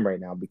Ethereum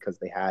right now because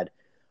they had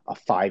a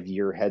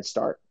 5-year head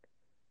start.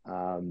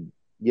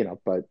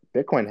 But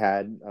Bitcoin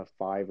had a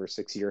 5 or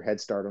 6 year head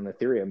start on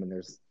Ethereum, and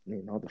there's,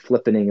 the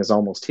flippening is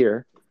almost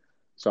here.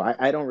 So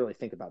I don't really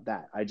think about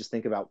that. I just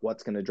think about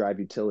what's going to drive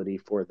utility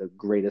for the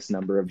greatest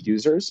number of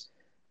users.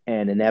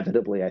 And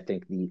inevitably, I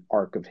think the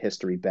arc of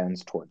history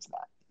bends towards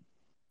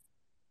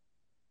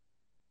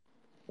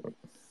that.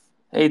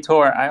 Hey,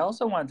 Tor, I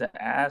also wanted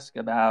to ask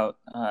about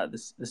the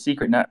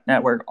Secret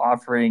Network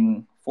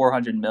offering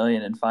 $400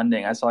 million in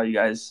funding. I saw you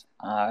guys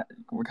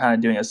were kind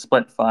of doing a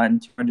split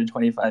fund,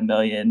 $225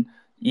 million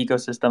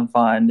ecosystem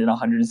fund and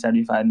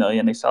 $175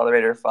 million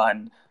accelerator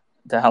fund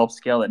to help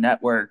scale the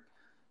network.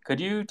 Could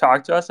you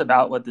talk to us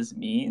about what this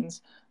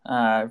means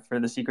for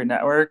the Secret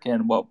Network,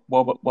 and what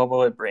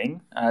will it bring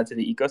to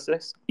the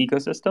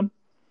ecosystem?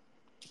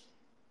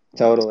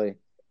 Totally.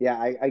 Yeah,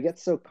 I get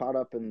so caught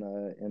up in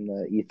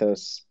the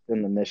ethos,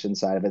 in the mission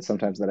side of it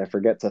sometimes, that I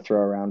forget to throw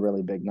around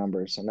really big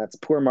numbers, and that's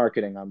poor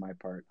marketing on my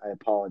part. I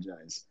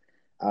apologize.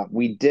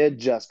 We did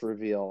just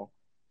reveal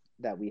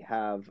that we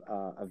have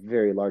a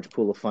very large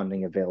pool of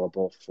funding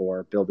available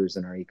for builders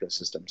in our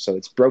ecosystem. So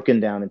it's broken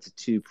down into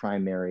 2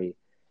 primary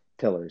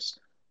pillars.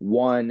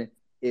 One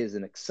is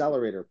an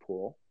accelerator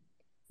pool,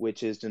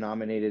 which is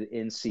denominated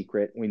in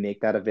Secret. We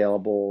make that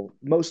available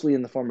mostly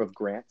in the form of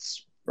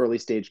grants, early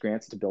stage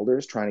grants to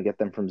builders, trying to get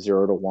them from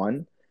 0 to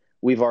 1.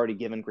 We've already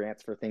given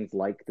grants for things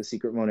like the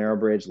Secret Monero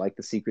Bridge, like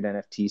the Secret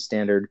NFT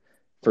standard,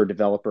 for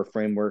developer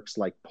frameworks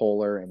like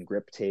Polar and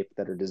Grip Tape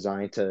that are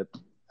designed to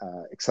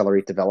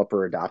accelerate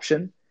developer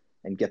adoption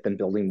and get them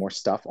building more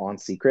stuff on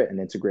Secret and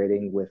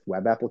integrating with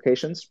web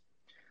applications.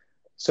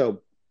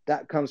 So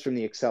that comes from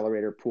the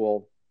accelerator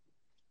pool.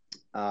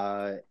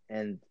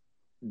 And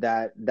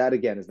that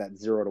again is that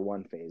 0 to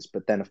 1 phase.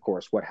 But then, of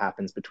course, what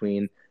happens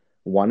between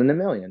 1 in a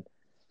million.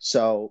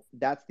 So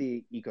that's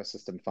the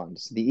ecosystem fund.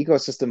 So the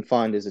ecosystem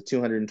fund is a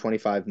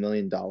 $225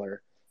 million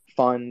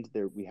fund.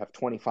 There we have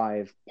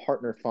 25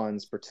 partner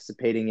funds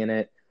participating in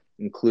it,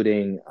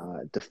 including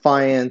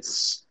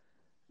Defiance,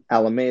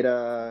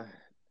 Alameda,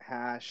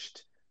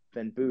 Hashed,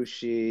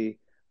 Venbushi,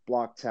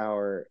 Block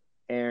Tower,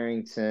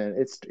 Arrington.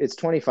 It's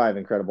 25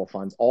 incredible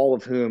funds, all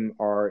of whom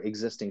are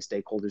existing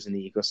stakeholders in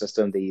the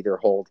ecosystem. They either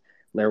hold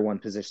layer one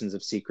positions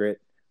of secret,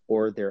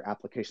 or they're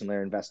application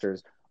layer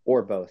investors,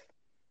 or both.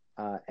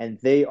 And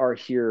they are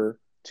here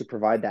to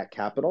provide that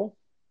capital.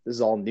 This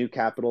is all new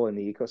capital in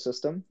the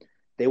ecosystem.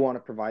 They want to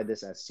provide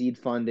this as seed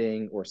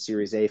funding or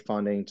Series A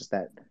funding, just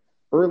that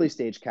early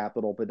stage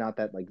capital, but not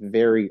that like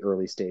very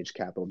early stage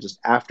capital. Just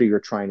after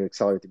you're trying to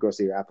accelerate the growth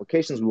of your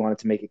applications, we wanted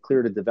to make it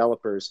clear to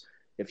developers,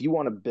 if you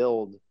want to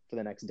build for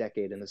the next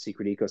decade in the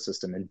secret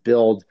ecosystem and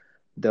build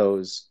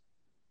those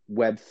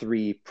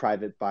Web3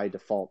 private by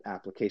default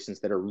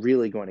applications that are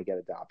really going to get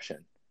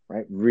adoption,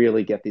 right?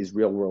 Really get these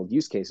real world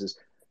use cases.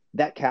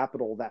 That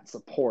capital, that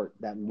support,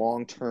 that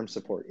long-term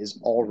support is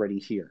already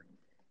here.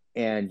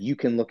 And you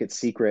can look at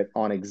Secret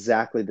on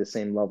exactly the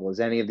same level as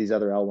any of these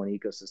other L1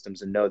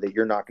 ecosystems and know that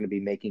you're not going to be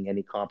making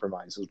any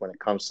compromises when it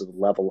comes to the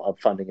level of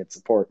funding and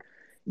support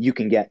you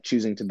can get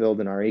choosing to build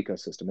in our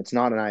ecosystem. It's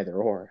not an either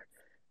or.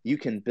 You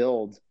can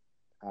build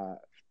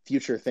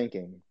future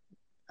thinking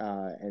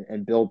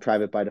and build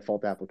private by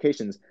default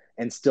applications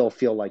and still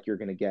feel like you're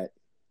going to get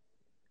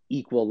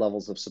equal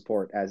levels of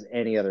support as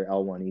any other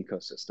L1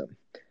 ecosystem.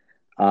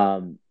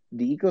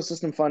 The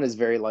ecosystem fund is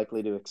very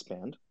likely to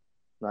expand,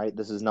 right?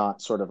 This is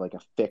not sort of like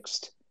a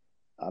fixed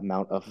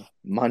amount of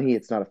money.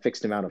 It's not a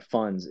fixed amount of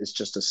funds. It's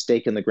just a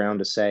stake in the ground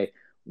to say,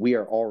 we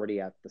are already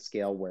at the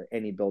scale where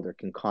any builder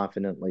can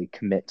confidently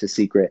commit to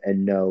Secret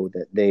and know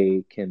that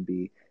they can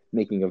be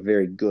making a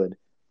very good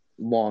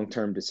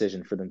long-term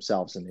decision for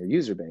themselves and their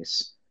user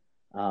base.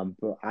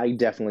 But I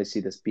definitely see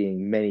this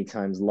being many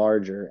times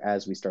larger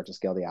as we start to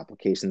scale the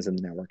applications in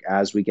the network,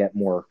 as we get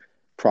more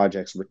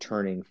projects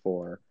returning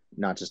for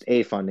not just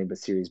A funding, but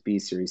Series B,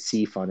 Series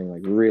C funding,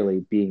 like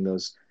really being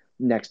those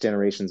next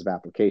generations of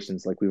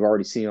applications, like we've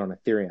already seen on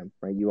Ethereum,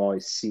 right?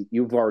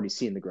 You've already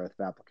seen the growth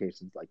of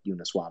applications like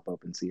Uniswap,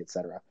 OpenSea, et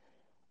cetera.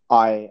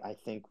 I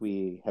think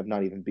we have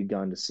not even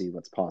begun to see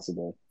what's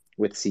possible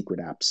with secret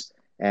apps,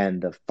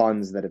 and the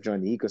funds that have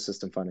joined the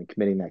ecosystem fund and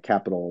committing that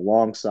capital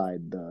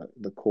alongside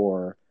the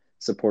core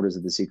supporters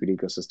of the secret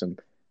ecosystem,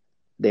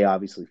 they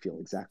obviously feel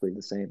exactly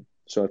the same.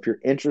 So if you're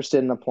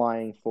interested in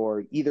applying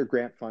for either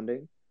grant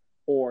funding,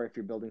 or if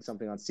you're building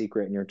something on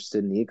Secret and you're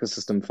interested in the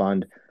ecosystem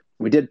fund,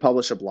 we did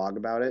publish a blog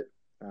about it.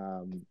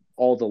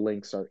 All the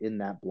links are in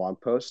that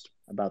blog post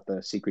about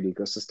the Secret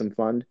Ecosystem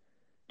Fund.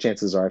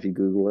 Chances are, if you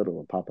Google it,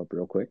 it'll pop up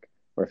real quick,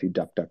 or if you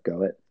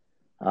DuckDuckGo it.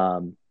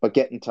 But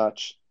get in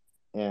touch,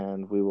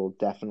 and we will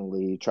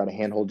definitely try to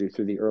handhold you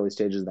through the early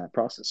stages of that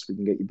process. We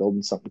can get you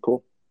building something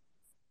cool.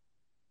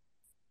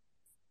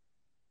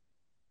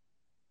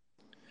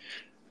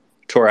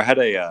 Tor, I had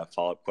a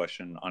follow-up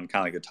question on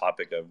kind of like the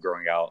topic of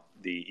growing out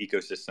the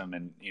ecosystem.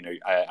 And,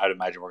 I'd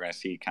imagine we're going to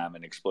see kind of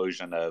an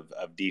explosion of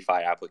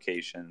DeFi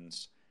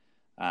applications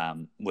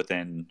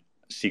within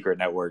Secret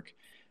Network.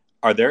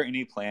 Are there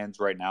any plans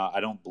right now?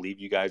 I don't believe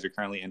you guys are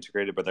currently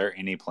integrated, but are there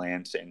any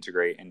plans to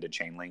integrate into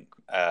Chainlink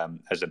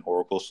as an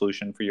Oracle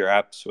solution for your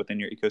apps within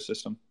your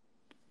ecosystem?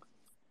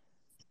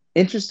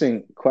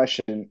 Interesting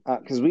question,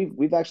 because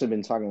we've actually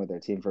been talking with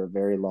their team for a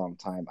very long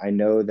time. I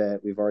know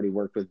that we've already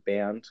worked with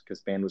Band, because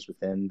Band was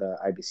within the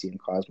IBC and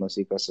Cosmos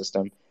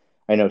ecosystem.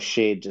 I know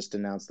Shade just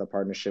announced the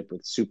partnership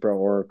with Supra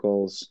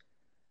Oracles.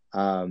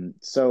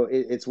 So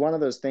it's one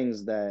of those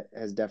things that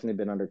has definitely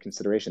been under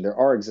consideration. There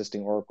are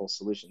existing Oracle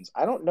solutions.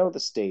 I don't know the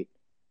state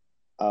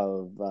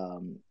of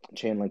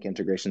Chainlink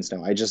integrations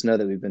now. I just know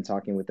that we've been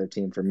talking with their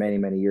team for many,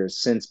 many years,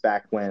 since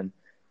back when,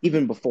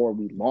 even before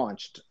we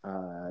launched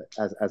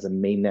as a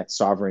mainnet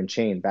sovereign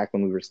chain, back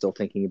when we were still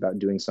thinking about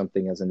doing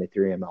something as an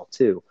Ethereum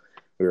L2,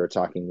 we were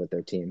talking with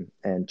their team.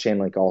 And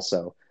Chainlink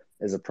also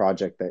is a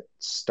project that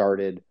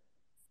started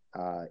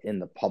in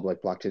the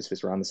public blockchain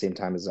space around the same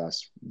time as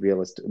us. We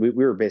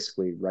were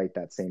basically right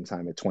that same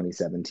time at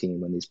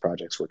 2017 when these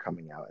projects were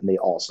coming out. And they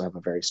also have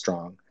a very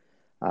strong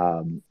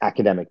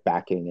academic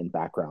backing and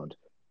background.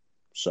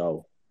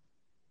 So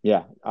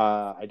yeah,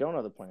 I don't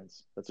know the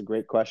plans. That's a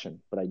great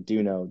question, but I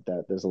do know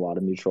that there's a lot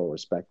of mutual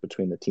respect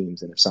between the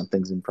teams, and if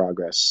something's in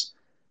progress,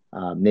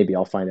 maybe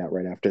I'll find out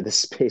right after this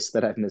space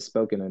that I've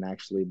misspoken, and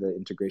actually the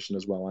integration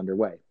is well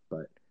underway.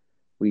 But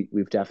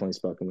we've definitely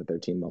spoken with their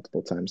team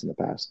multiple times in the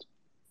past.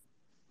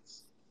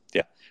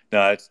 Yeah,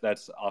 no,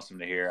 that's awesome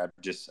to hear.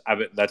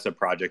 That's a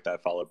project that I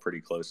followed pretty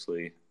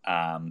closely,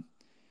 and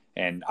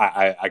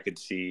I could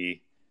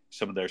see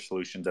some of their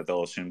solutions that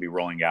they'll soon be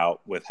rolling out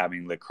with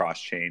having the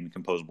cross-chain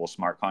composable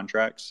smart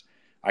contracts.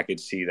 I could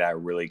see that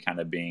really kind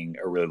of being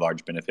a really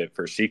large benefit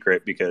for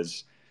Secret,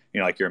 because,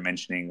 like you're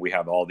mentioning, we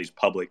have all these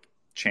public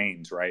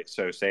chains, right?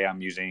 So say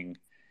I'm using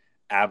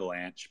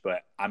Avalanche,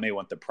 but I may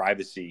want the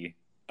privacy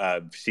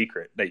of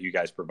Secret that you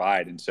guys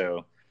provide. And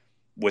so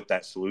with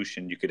that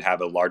solution, you could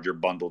have a larger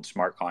bundled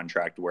smart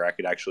contract where I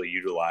could actually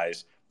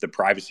utilize the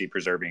privacy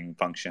preserving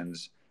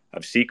functions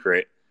of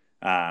Secret,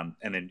 and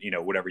then,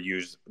 whatever,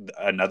 use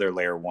another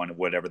layer one,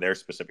 whatever they're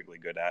specifically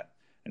good at.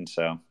 And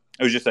so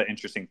it was just an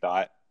interesting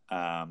thought,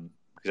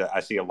 because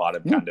I see a lot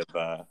of kind of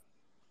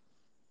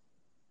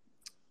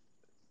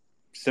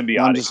symbiotic.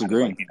 No, I'm just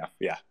agreeing. Kind of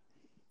yeah.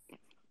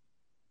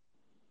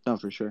 No,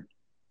 for sure.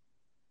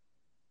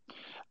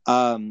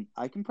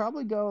 I can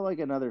probably go like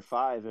another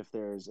 5 if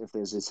there's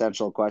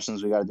essential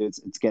questions we got to do.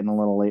 It's getting a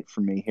little late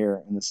for me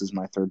here, and this is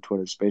my third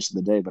Twitter space of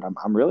the day. But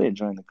I'm really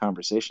enjoying the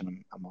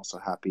conversation. I'm also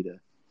happy to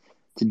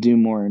do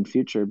more in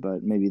future.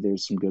 But maybe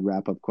there's some good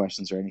wrap up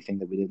questions or anything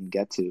that we didn't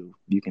get to.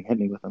 You can hit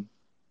me with them.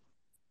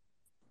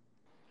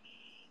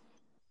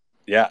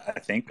 Yeah, I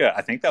think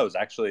that was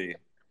actually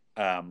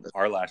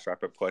our last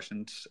wrap up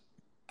questions.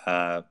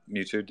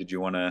 Mewtwo, did you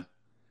want to?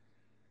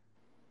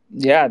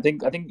 Yeah, I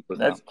think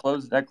that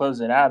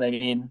closed it out. I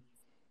mean,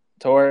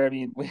 Tor,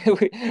 we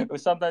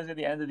sometimes at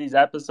the end of these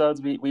episodes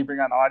we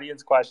bring on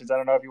audience questions. I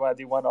don't know if you want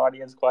to do one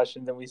audience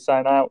question, then we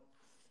sign out.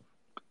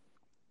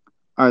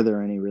 Are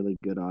there any really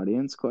good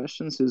audience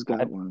questions? Who's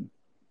got one?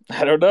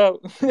 I don't know.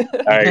 All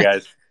right,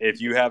 guys.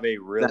 If you have a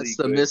really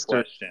good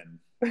question,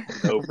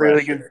 no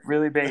really pressure. good,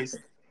 really based.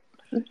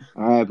 All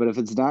right, but if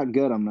it's not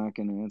good, I'm not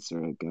going to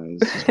answer it, guys.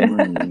 Just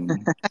warning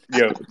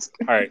you. All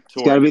right,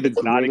 Tor, it's got to be the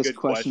it's not a greatest good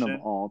question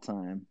of all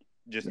time.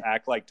 Just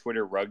act like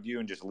Twitter rugged you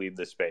and just leave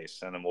the space,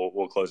 and then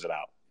we'll close it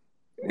out.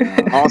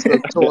 Also,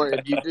 Tor,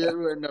 if you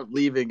do end up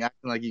leaving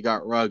acting like you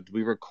got rugged,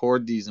 we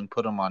record these and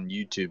put them on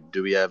YouTube.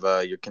 Do we have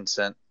your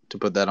consent to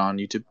put that on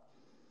YouTube?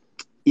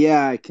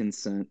 Yeah, I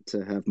consent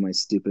to have my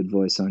stupid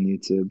voice on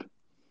YouTube.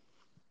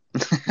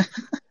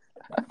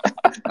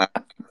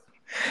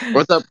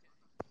 What's up?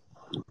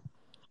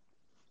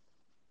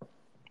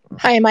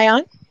 Hi, am I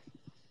on?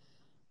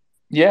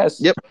 Yes.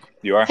 Yep,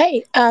 you are.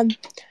 Hey,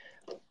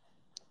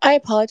 I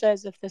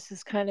apologize if this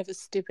is kind of a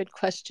stupid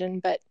question,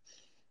 but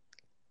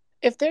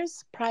if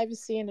there's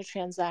privacy in a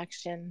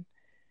transaction,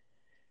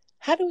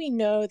 how do we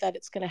know that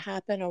it's going to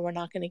happen or we're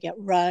not going to get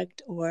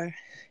rugged? Or,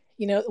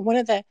 one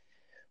of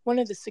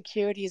the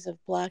securities of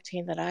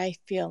blockchain that I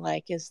feel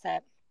like is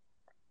that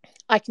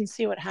I can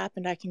see what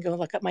happened. I can go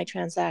look up my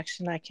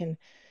transaction. I can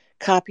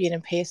copy it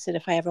and paste it.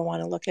 If I ever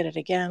want to look at it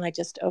again, I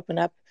just open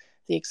up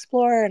the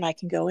Explorer and I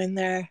can go in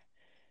there.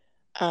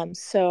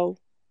 So,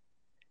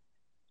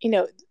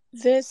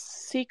 this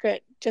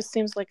secret just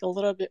seems like a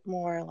little bit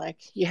more like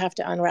you have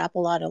to unwrap a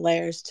lot of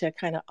layers to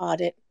kind of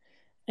audit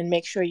and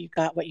make sure you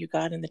got what you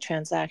got in the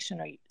transaction,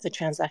 or the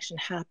transaction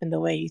happened the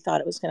way you thought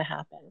it was going to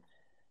happen.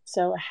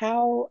 So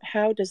how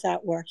does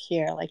that work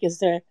here? Like, is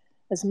there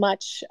as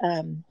much,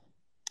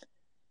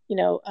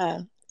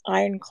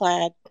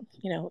 ironclad,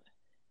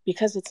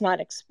 because it's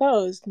not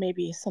exposed,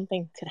 maybe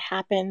something could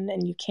happen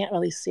and you can't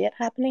really see it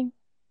happening?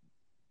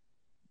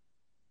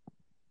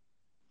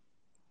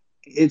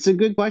 It's a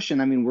good question.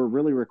 I mean, we're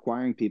really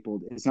requiring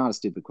people. It's not a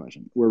stupid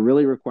question. We're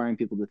really requiring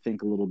people to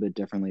think a little bit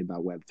differently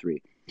about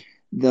Web3.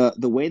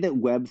 The way that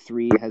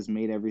Web3 has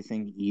made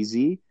everything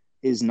easy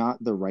is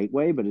not the right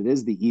way, but it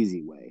is the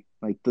easy way.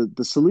 Like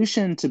the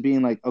solution to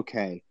being like,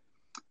 okay,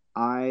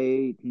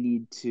 I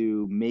need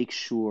to make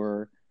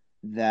sure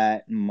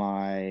that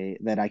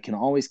I can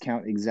always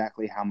count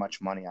exactly how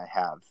much money I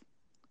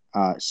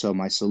have. So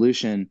my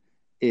solution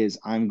is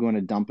I'm going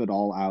to dump it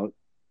all out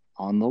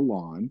on the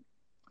lawn.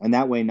 And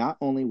that way, not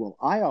only will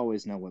I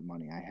always know what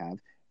money I have,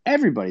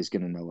 everybody's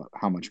going to know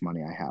how much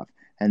money I have.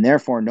 And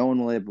therefore, no one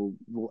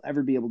will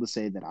ever be able to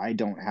say that I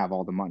don't have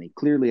all the money.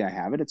 Clearly, I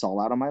have it. It's all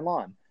out on my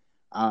lawn.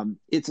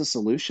 It's a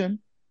solution.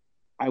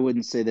 I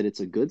wouldn't say that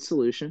it's a good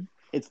solution.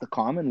 It's the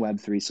common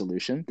Web3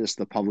 solution. This is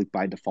the public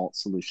by default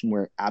solution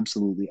where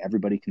absolutely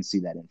everybody can see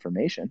that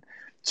information.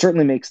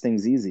 Certainly makes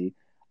things easy.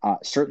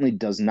 Certainly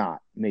does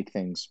not make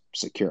things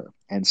secure,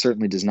 and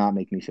certainly does not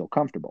make me feel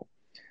comfortable.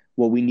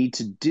 What we need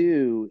to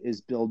do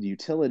is build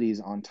utilities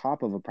on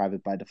top of a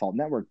private by default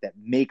network that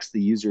makes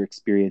the user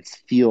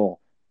experience feel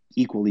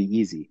equally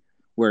easy,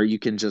 where you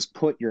can just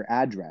put your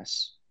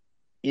address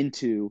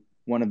into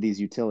one of these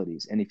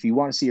utilities. And if you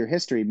want to see your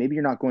history, maybe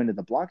you're not going to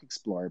the Block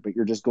Explorer, but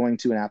you're just going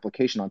to an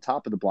application on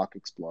top of the Block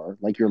Explorer,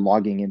 like you're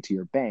logging into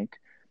your bank.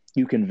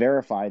 You can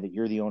verify that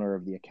you're the owner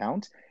of the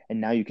account, and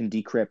now you can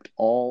decrypt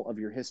all of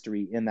your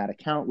history in that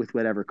account with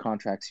whatever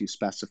contracts you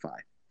specify.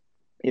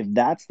 If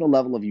that's the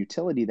level of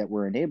utility that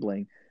we're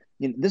enabling,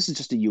 this is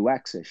just a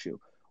UX issue.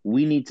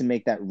 We need to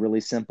make that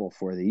really simple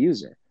for the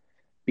user,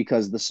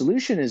 because the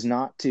solution is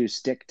not to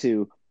stick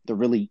to the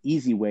really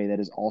easy way that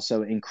is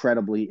also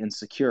incredibly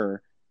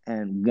insecure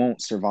and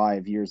won't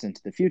survive years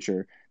into the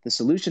future. The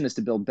solution is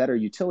to build better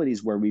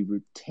utilities where we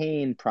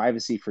retain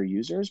privacy for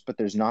users, but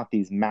there's not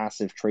these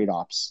massive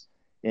trade-offs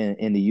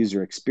in the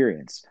user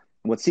experience.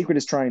 What Secret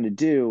is trying to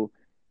do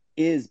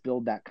is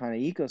build that kind of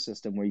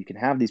ecosystem where you can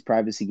have these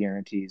privacy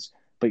guarantees,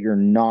 but you're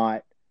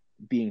not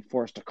being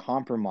forced to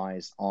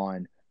compromise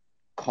on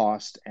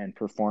cost and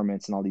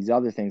performance and all these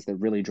other things that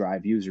really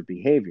drive user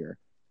behavior.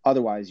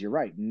 Otherwise, you're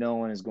right. No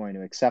one is going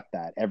to accept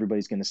that.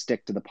 Everybody's going to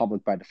stick to the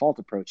public by default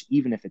approach,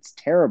 even if it's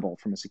terrible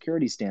from a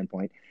security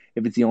standpoint.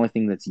 If it's the only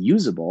thing that's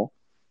usable,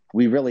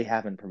 we really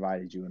haven't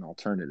provided you an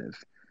alternative.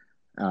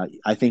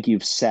 I think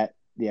you've set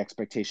the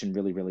expectation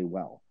really, really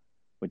well,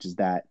 which is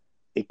that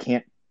it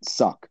can't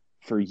suck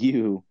for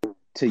you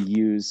to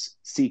use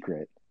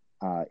secret.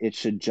 It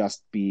should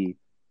just be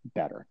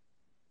better.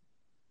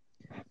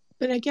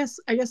 But I guess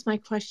my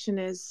question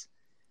is,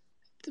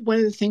 one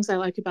of the things I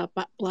like about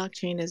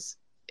blockchain is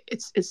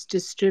it's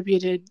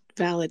distributed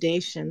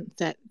validation,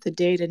 that the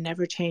data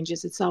never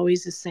changes. It's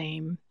always the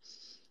same.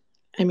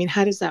 I mean,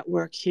 how does that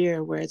work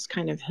here where it's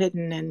kind of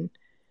hidden? And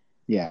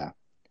yeah,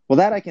 well,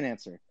 that I can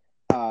answer.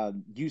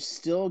 You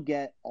still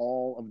get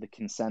all of the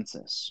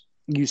consensus.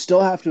 You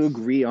still have to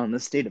agree on the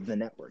state of the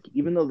network.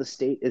 Even though the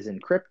state is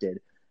encrypted,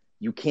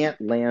 you can't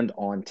land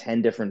on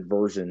 10 different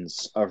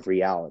versions of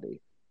reality.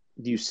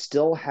 You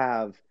still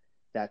have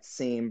that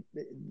same,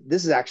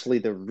 this is actually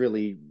the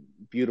really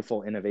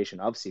beautiful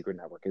innovation of Secret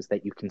Network, is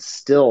that you can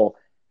still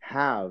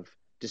have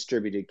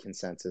distributed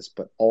consensus,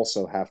 but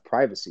also have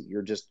privacy.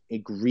 You're just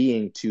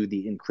agreeing to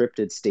the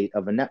encrypted state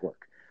of a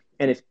network.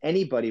 And if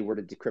anybody were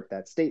to decrypt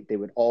that state, they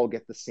would all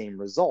get the same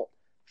result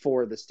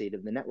for the state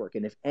of the network.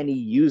 And if any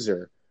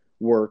user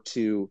were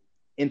to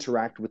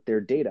interact with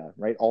their data,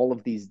 right, all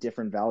of these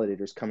different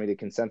validators coming to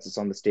consensus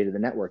on the state of the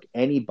network,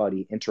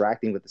 anybody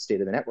interacting with the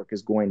state of the network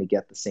is going to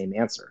get the same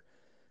answer.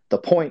 The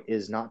point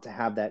is not to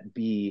have that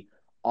be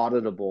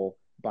auditable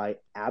by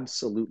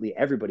absolutely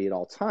everybody at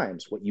all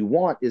times. What you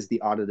want is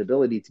the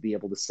auditability to be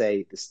able to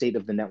say the state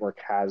of the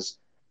network has,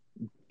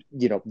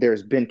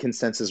 there's been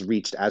consensus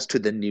reached as to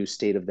the new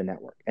state of the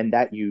network. And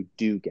that you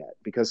do get,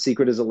 because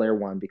Secret is a layer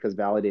one, because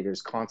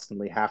validators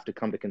constantly have to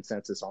come to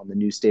consensus on the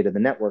new state of the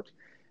network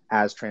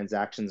as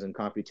transactions and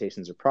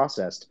computations are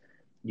processed.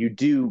 You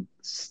do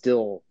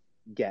still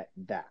get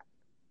that.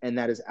 And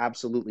that is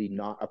absolutely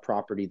not a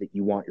property that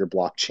you want your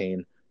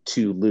blockchain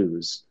to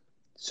lose.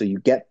 So you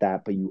get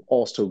that, but you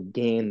also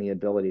gain the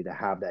ability to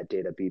have that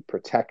data be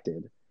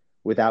protected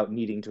without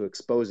needing to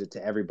expose it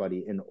to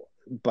everybody.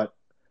 But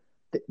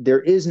there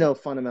is no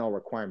fundamental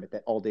requirement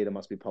that all data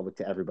must be public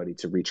to everybody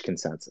to reach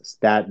consensus.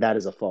 That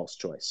is a false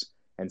choice.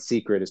 And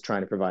Secret is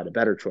trying to provide a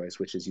better choice,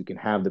 which is you can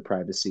have the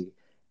privacy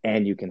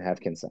and you can have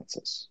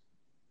consensus.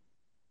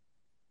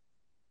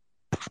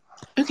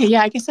 okay,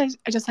 yeah, I guess I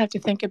just have to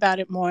think about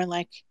it more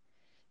like,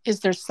 is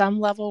there some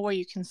level where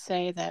you can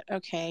say that,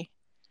 okay,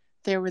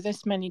 there were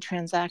this many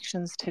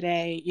transactions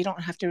today. You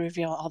don't have to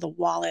reveal all the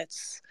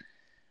wallets,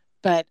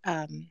 but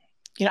I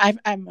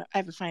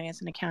have a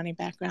finance and accounting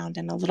background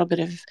and a little bit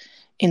of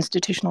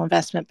institutional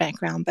investment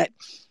background, but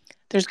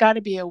there's got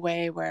to be a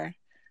way where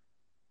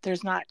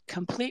there's not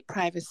complete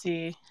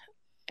privacy,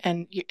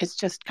 and it's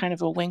just kind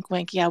of a wink,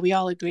 wink. Yeah, we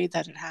all agreed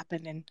that it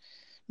happened, and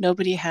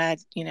nobody had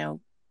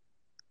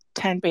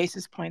 10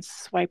 basis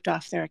points swiped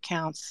off their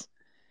accounts,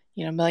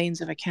 millions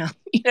of accounts.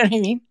 You know what I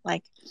mean?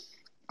 Like.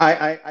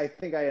 I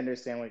think I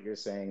understand what you're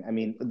saying. I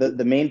mean,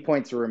 the main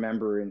point to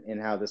remember in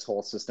how this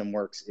whole system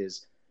works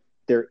is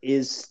there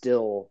is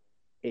still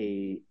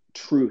a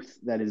truth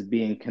that is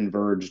being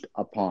converged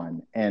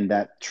upon, and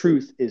that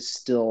truth is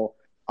still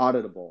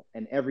auditable,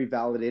 and every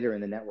validator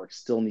in the network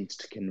still needs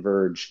to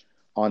converge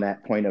on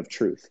that point of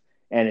truth.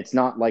 And it's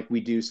not like we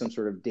do some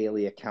sort of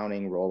daily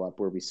accounting roll up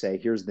where we say,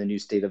 here's the new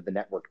state of the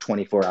network,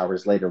 24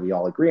 hours later, we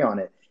all agree on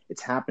it.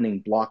 It's happening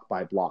block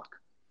by block.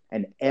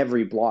 And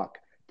every block,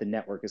 the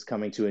network is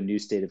coming to a new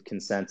state of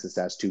consensus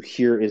as to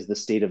here is the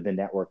state of the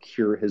network,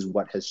 here is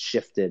what has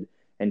shifted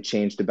and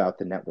changed about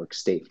the network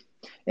state.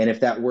 And if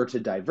that were to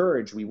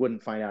diverge, we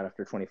wouldn't find out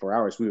after 24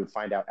 hours, we would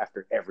find out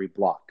after every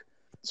block.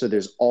 So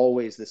there's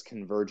always this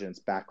convergence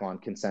back on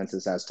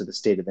consensus as to the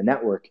state of the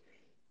network,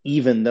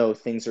 even though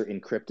things are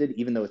encrypted,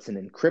 even though it's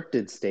an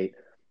encrypted state,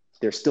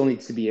 there still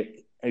needs to be an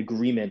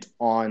agreement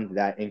on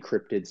that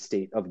encrypted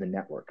state of the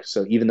network.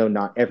 So even though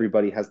not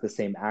everybody has the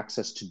same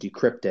access to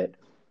decrypt it,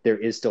 there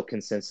is still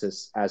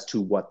consensus as to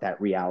what that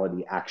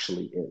reality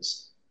actually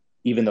is,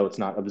 even though it's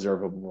not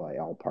observable by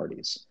all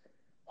parties.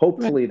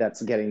 Hopefully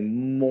that's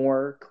getting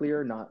more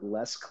clear, not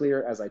less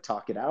clear as I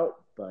talk it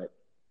out, but.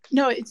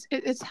 No,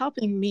 it's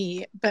helping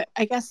me, but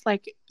I guess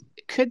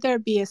could there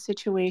be a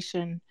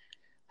situation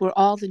where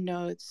all the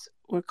nodes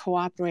were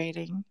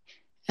cooperating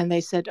and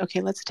they said,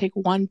 okay, let's take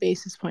 1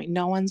 basis point.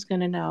 No one's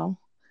going to know.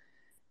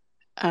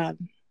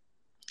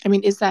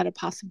 Is that a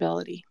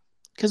possibility?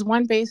 Because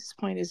 1 basis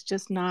point is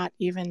just not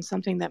even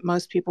something that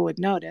most people would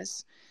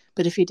notice.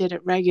 But if you did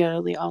it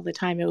regularly all the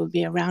time, it would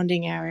be a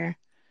rounding error.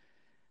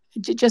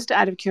 Just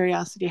out of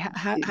curiosity,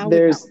 how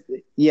there's would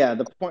that... Yeah,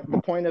 the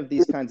point of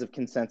these kinds of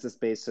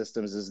consensus-based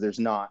systems is there's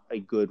not a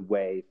good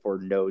way for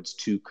nodes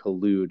to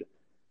collude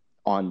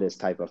on this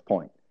type of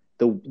point.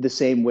 The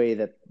same way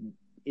that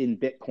in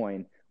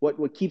Bitcoin,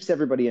 what keeps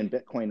everybody in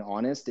Bitcoin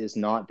honest is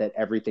not that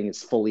everything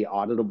is fully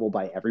auditable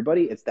by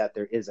everybody. It's that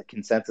there is a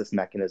consensus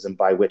mechanism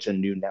by which a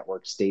new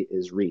network state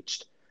is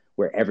reached,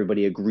 where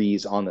everybody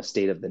agrees on the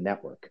state of the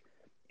network.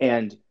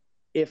 And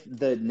if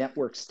the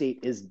network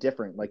state is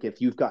different, like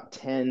if you've got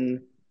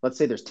 10 let's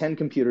say there's 10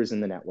 computers in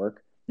the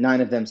network,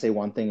 9 of them say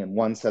one thing and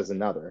 1 says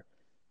another.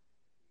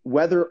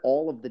 Whether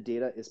all of the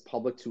data is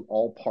public to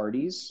all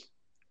parties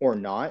or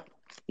not,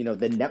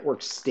 the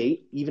network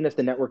state, even if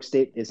the network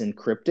state is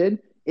encrypted,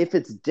 if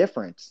it's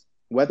different,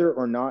 whether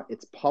or not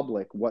it's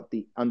public, what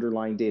the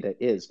underlying data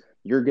is,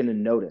 you're going to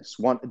notice.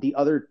 The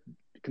other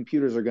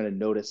computers are going to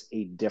notice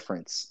a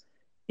difference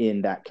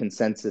in that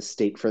consensus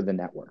state for the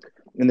network.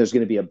 And there's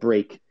going to be a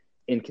break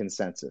in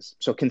consensus.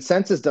 So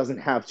consensus doesn't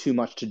have too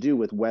much to do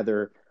with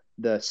whether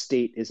the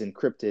state is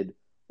encrypted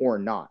or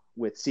not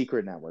with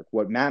secret network.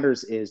 What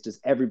matters is, does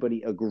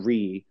everybody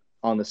agree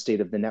on the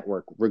state of the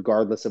network,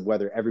 regardless of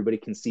whether everybody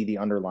can see the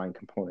underlying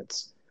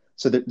components?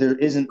 So there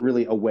isn't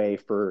really a way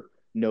for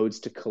nodes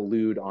to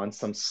collude on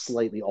some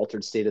slightly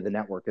altered state of the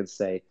network and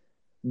say,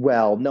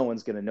 well, no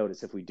one's going to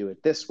notice if we do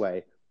it this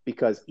way,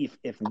 because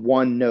if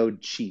one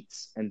node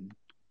cheats and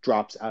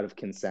drops out of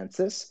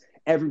consensus,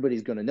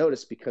 everybody's going to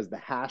notice because the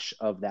hash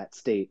of that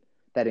state,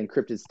 that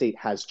encrypted state,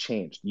 has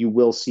changed. You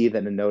will see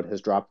that a node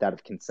has dropped out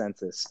of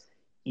consensus,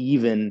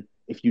 even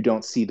if you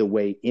don't see the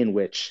way in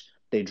which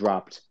they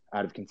dropped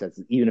out of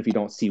consensus. Even if you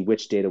don't see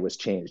which data was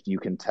changed, you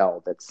can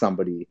tell that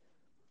somebody,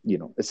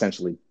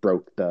 essentially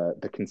broke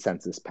the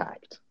consensus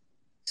pact.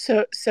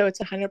 So it's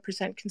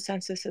 100%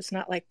 consensus. It's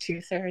not like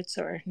 2/3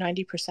 or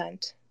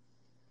 90%.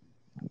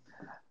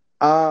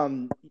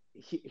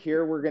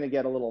 Here we're going to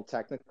get a little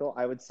technical.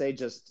 I would say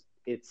just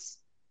it's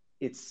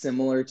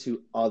similar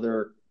to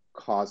other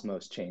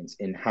Cosmos chains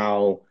in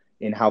how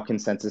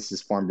consensus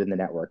is formed in the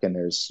network, and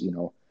there's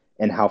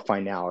and how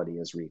finality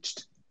is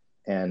reached,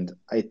 and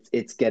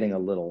it's getting a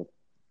little.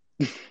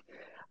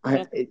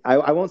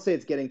 I won't say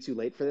it's getting too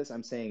late for this.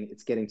 I'm saying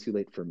it's getting too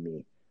late for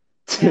me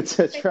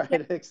to try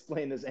to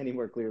explain this any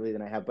more clearly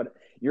than I have. But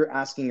you're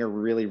asking a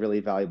really,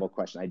 really valuable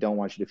question. I don't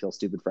want you to feel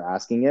stupid for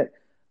asking it.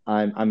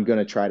 I'm going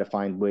to try to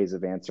find ways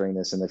of answering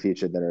this in the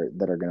future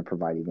that are going to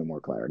provide even more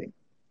clarity.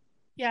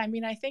 Yeah, I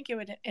mean, I think it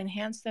would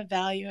enhance the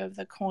value of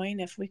the coin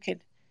if we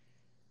could,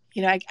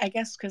 I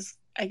guess, because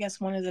I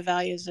guess one of the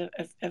values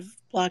of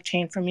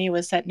blockchain for me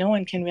was that no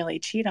one can really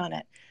cheat on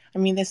it. I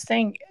mean, this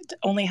thing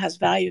only has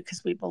value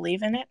because we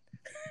believe in it.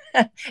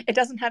 It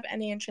doesn't have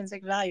any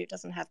intrinsic value. It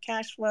doesn't have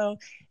cash flow.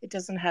 It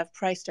doesn't have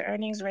price to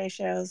earnings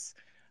ratios,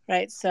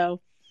 right? So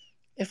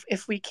if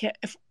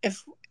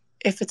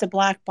it's a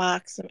black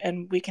box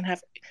and we can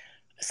have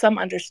some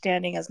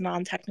understanding as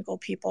non-technical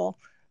people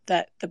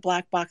that the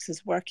black box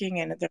is working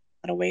and there's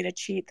not a way to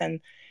cheat,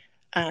 then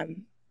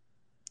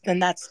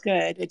that's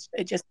good.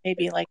 It just may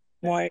be like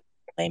more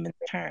layman's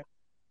term.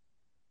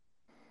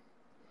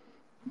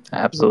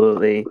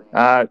 Absolutely.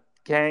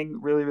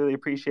 Kang, really, really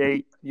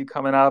appreciate you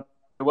coming up.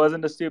 It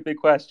wasn't a stupid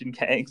question,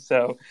 Kang,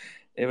 so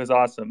it was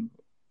awesome.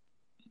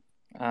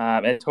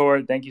 And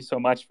Tor, thank you so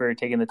much for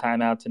taking the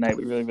time out tonight.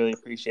 We really, really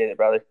appreciate it,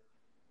 brother.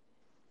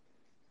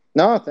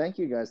 No, thank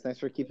you guys. Thanks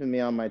for keeping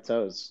me on my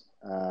toes.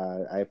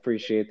 I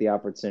appreciate the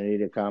opportunity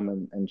to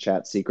come and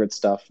chat secret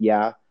stuff.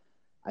 Yeah,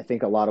 I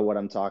think a lot of what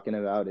I'm talking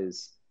about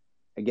is,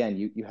 again,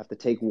 you have to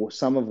take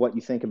some of what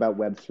you think about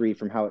Web3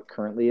 from how it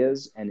currently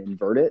is and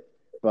invert it.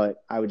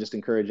 But I would just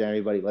encourage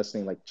anybody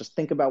listening, just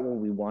think about what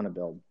we want to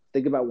build.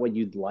 Think about what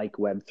you'd like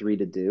Web3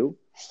 to do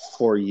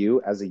for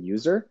you as a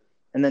user,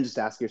 and then just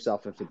ask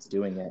yourself if it's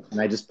doing it. And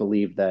I just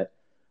believe that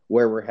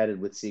where we're headed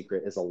with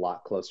Secret is a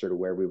lot closer to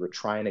where we were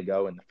trying to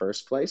go in the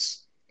first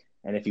place.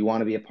 And if you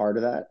want to be a part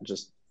of that,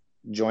 just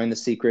join the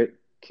Secret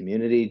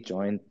community,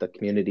 join the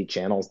community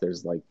channels.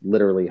 There's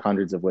literally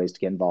hundreds of ways to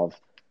get involved,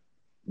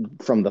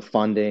 from the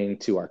funding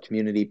to our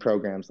community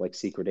programs like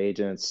Secret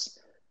Agents,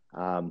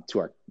 to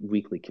our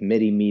weekly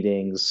committee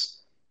meetings,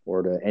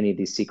 or to any of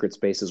these secret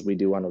spaces we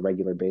do on a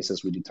regular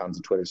basis. We do tons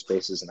of Twitter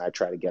spaces, and I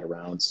try to get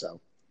around.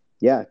 So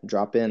yeah,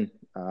 drop in.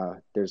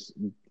 There's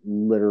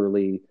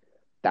literally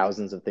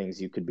thousands of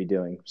things you could be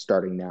doing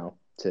starting now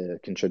to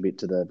contribute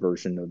to the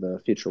version of the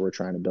future we're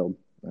trying to build.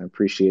 I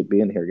appreciate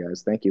being here,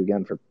 guys. Thank you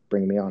again for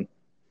bringing me on.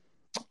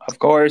 Of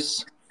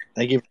course.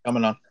 Thank you for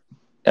coming on.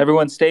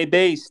 Everyone stay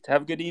based.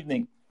 Have a good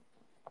evening.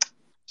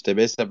 Stay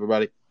based,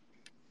 everybody.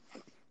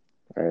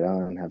 All right,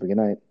 on. Have a good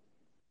night.